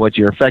seed. So what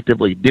you're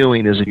effectively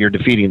doing is you're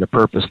defeating the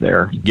purpose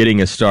there.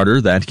 Getting a starter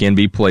that can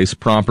be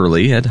placed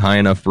properly at high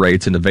enough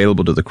rates and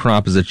available to the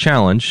crop is a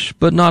challenge,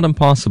 but not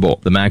impossible.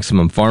 The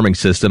Maximum Farming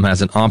System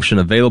has an option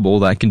available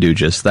that can do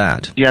just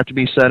that. You have to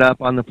be set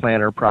up on the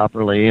planter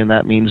properly, and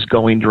that means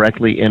going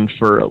directly in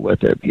furrow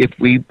with it. If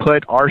we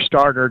put our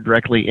starter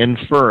directly in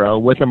furrow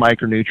with a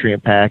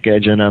micronutrient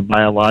package and a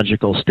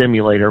biological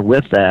stimulator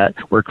with that,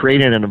 we're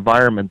creating an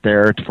environment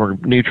there for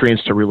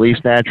nutrients to release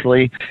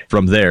naturally.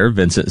 From there,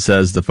 Vincent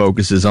says the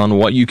focus is on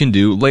what you can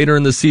do later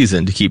in the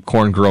season to keep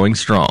corn growing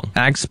strong.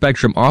 Ag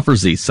Spectrum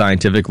offers the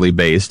scientifically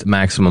based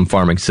Maximum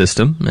Farming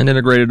System, an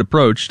integrated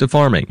approach to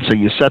farming. So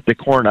you set the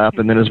corn up,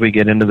 and then as we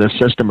get into the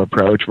system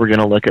approach, we're going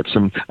to look at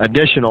some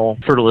additional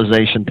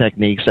fertilization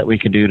techniques that we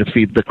can do to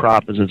feed the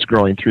crop as it's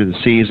growing through the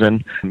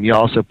season. You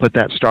also put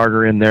that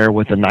starter in there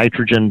with a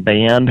nitrogen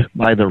band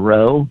by the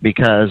row,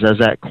 because as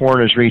that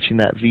corn is reaching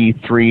that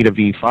V3 to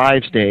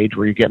V5 stage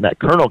where you're getting that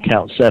kernel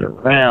count set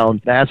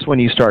around, that's when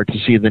you start to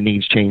see the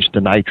needs change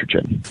to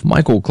nitrogen.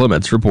 Michael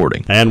Clements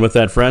reporting. And with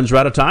that, friends, we're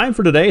out of time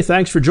for today.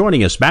 Thanks for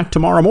joining us. Back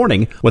tomorrow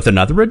morning with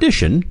another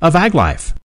edition of Ag Life.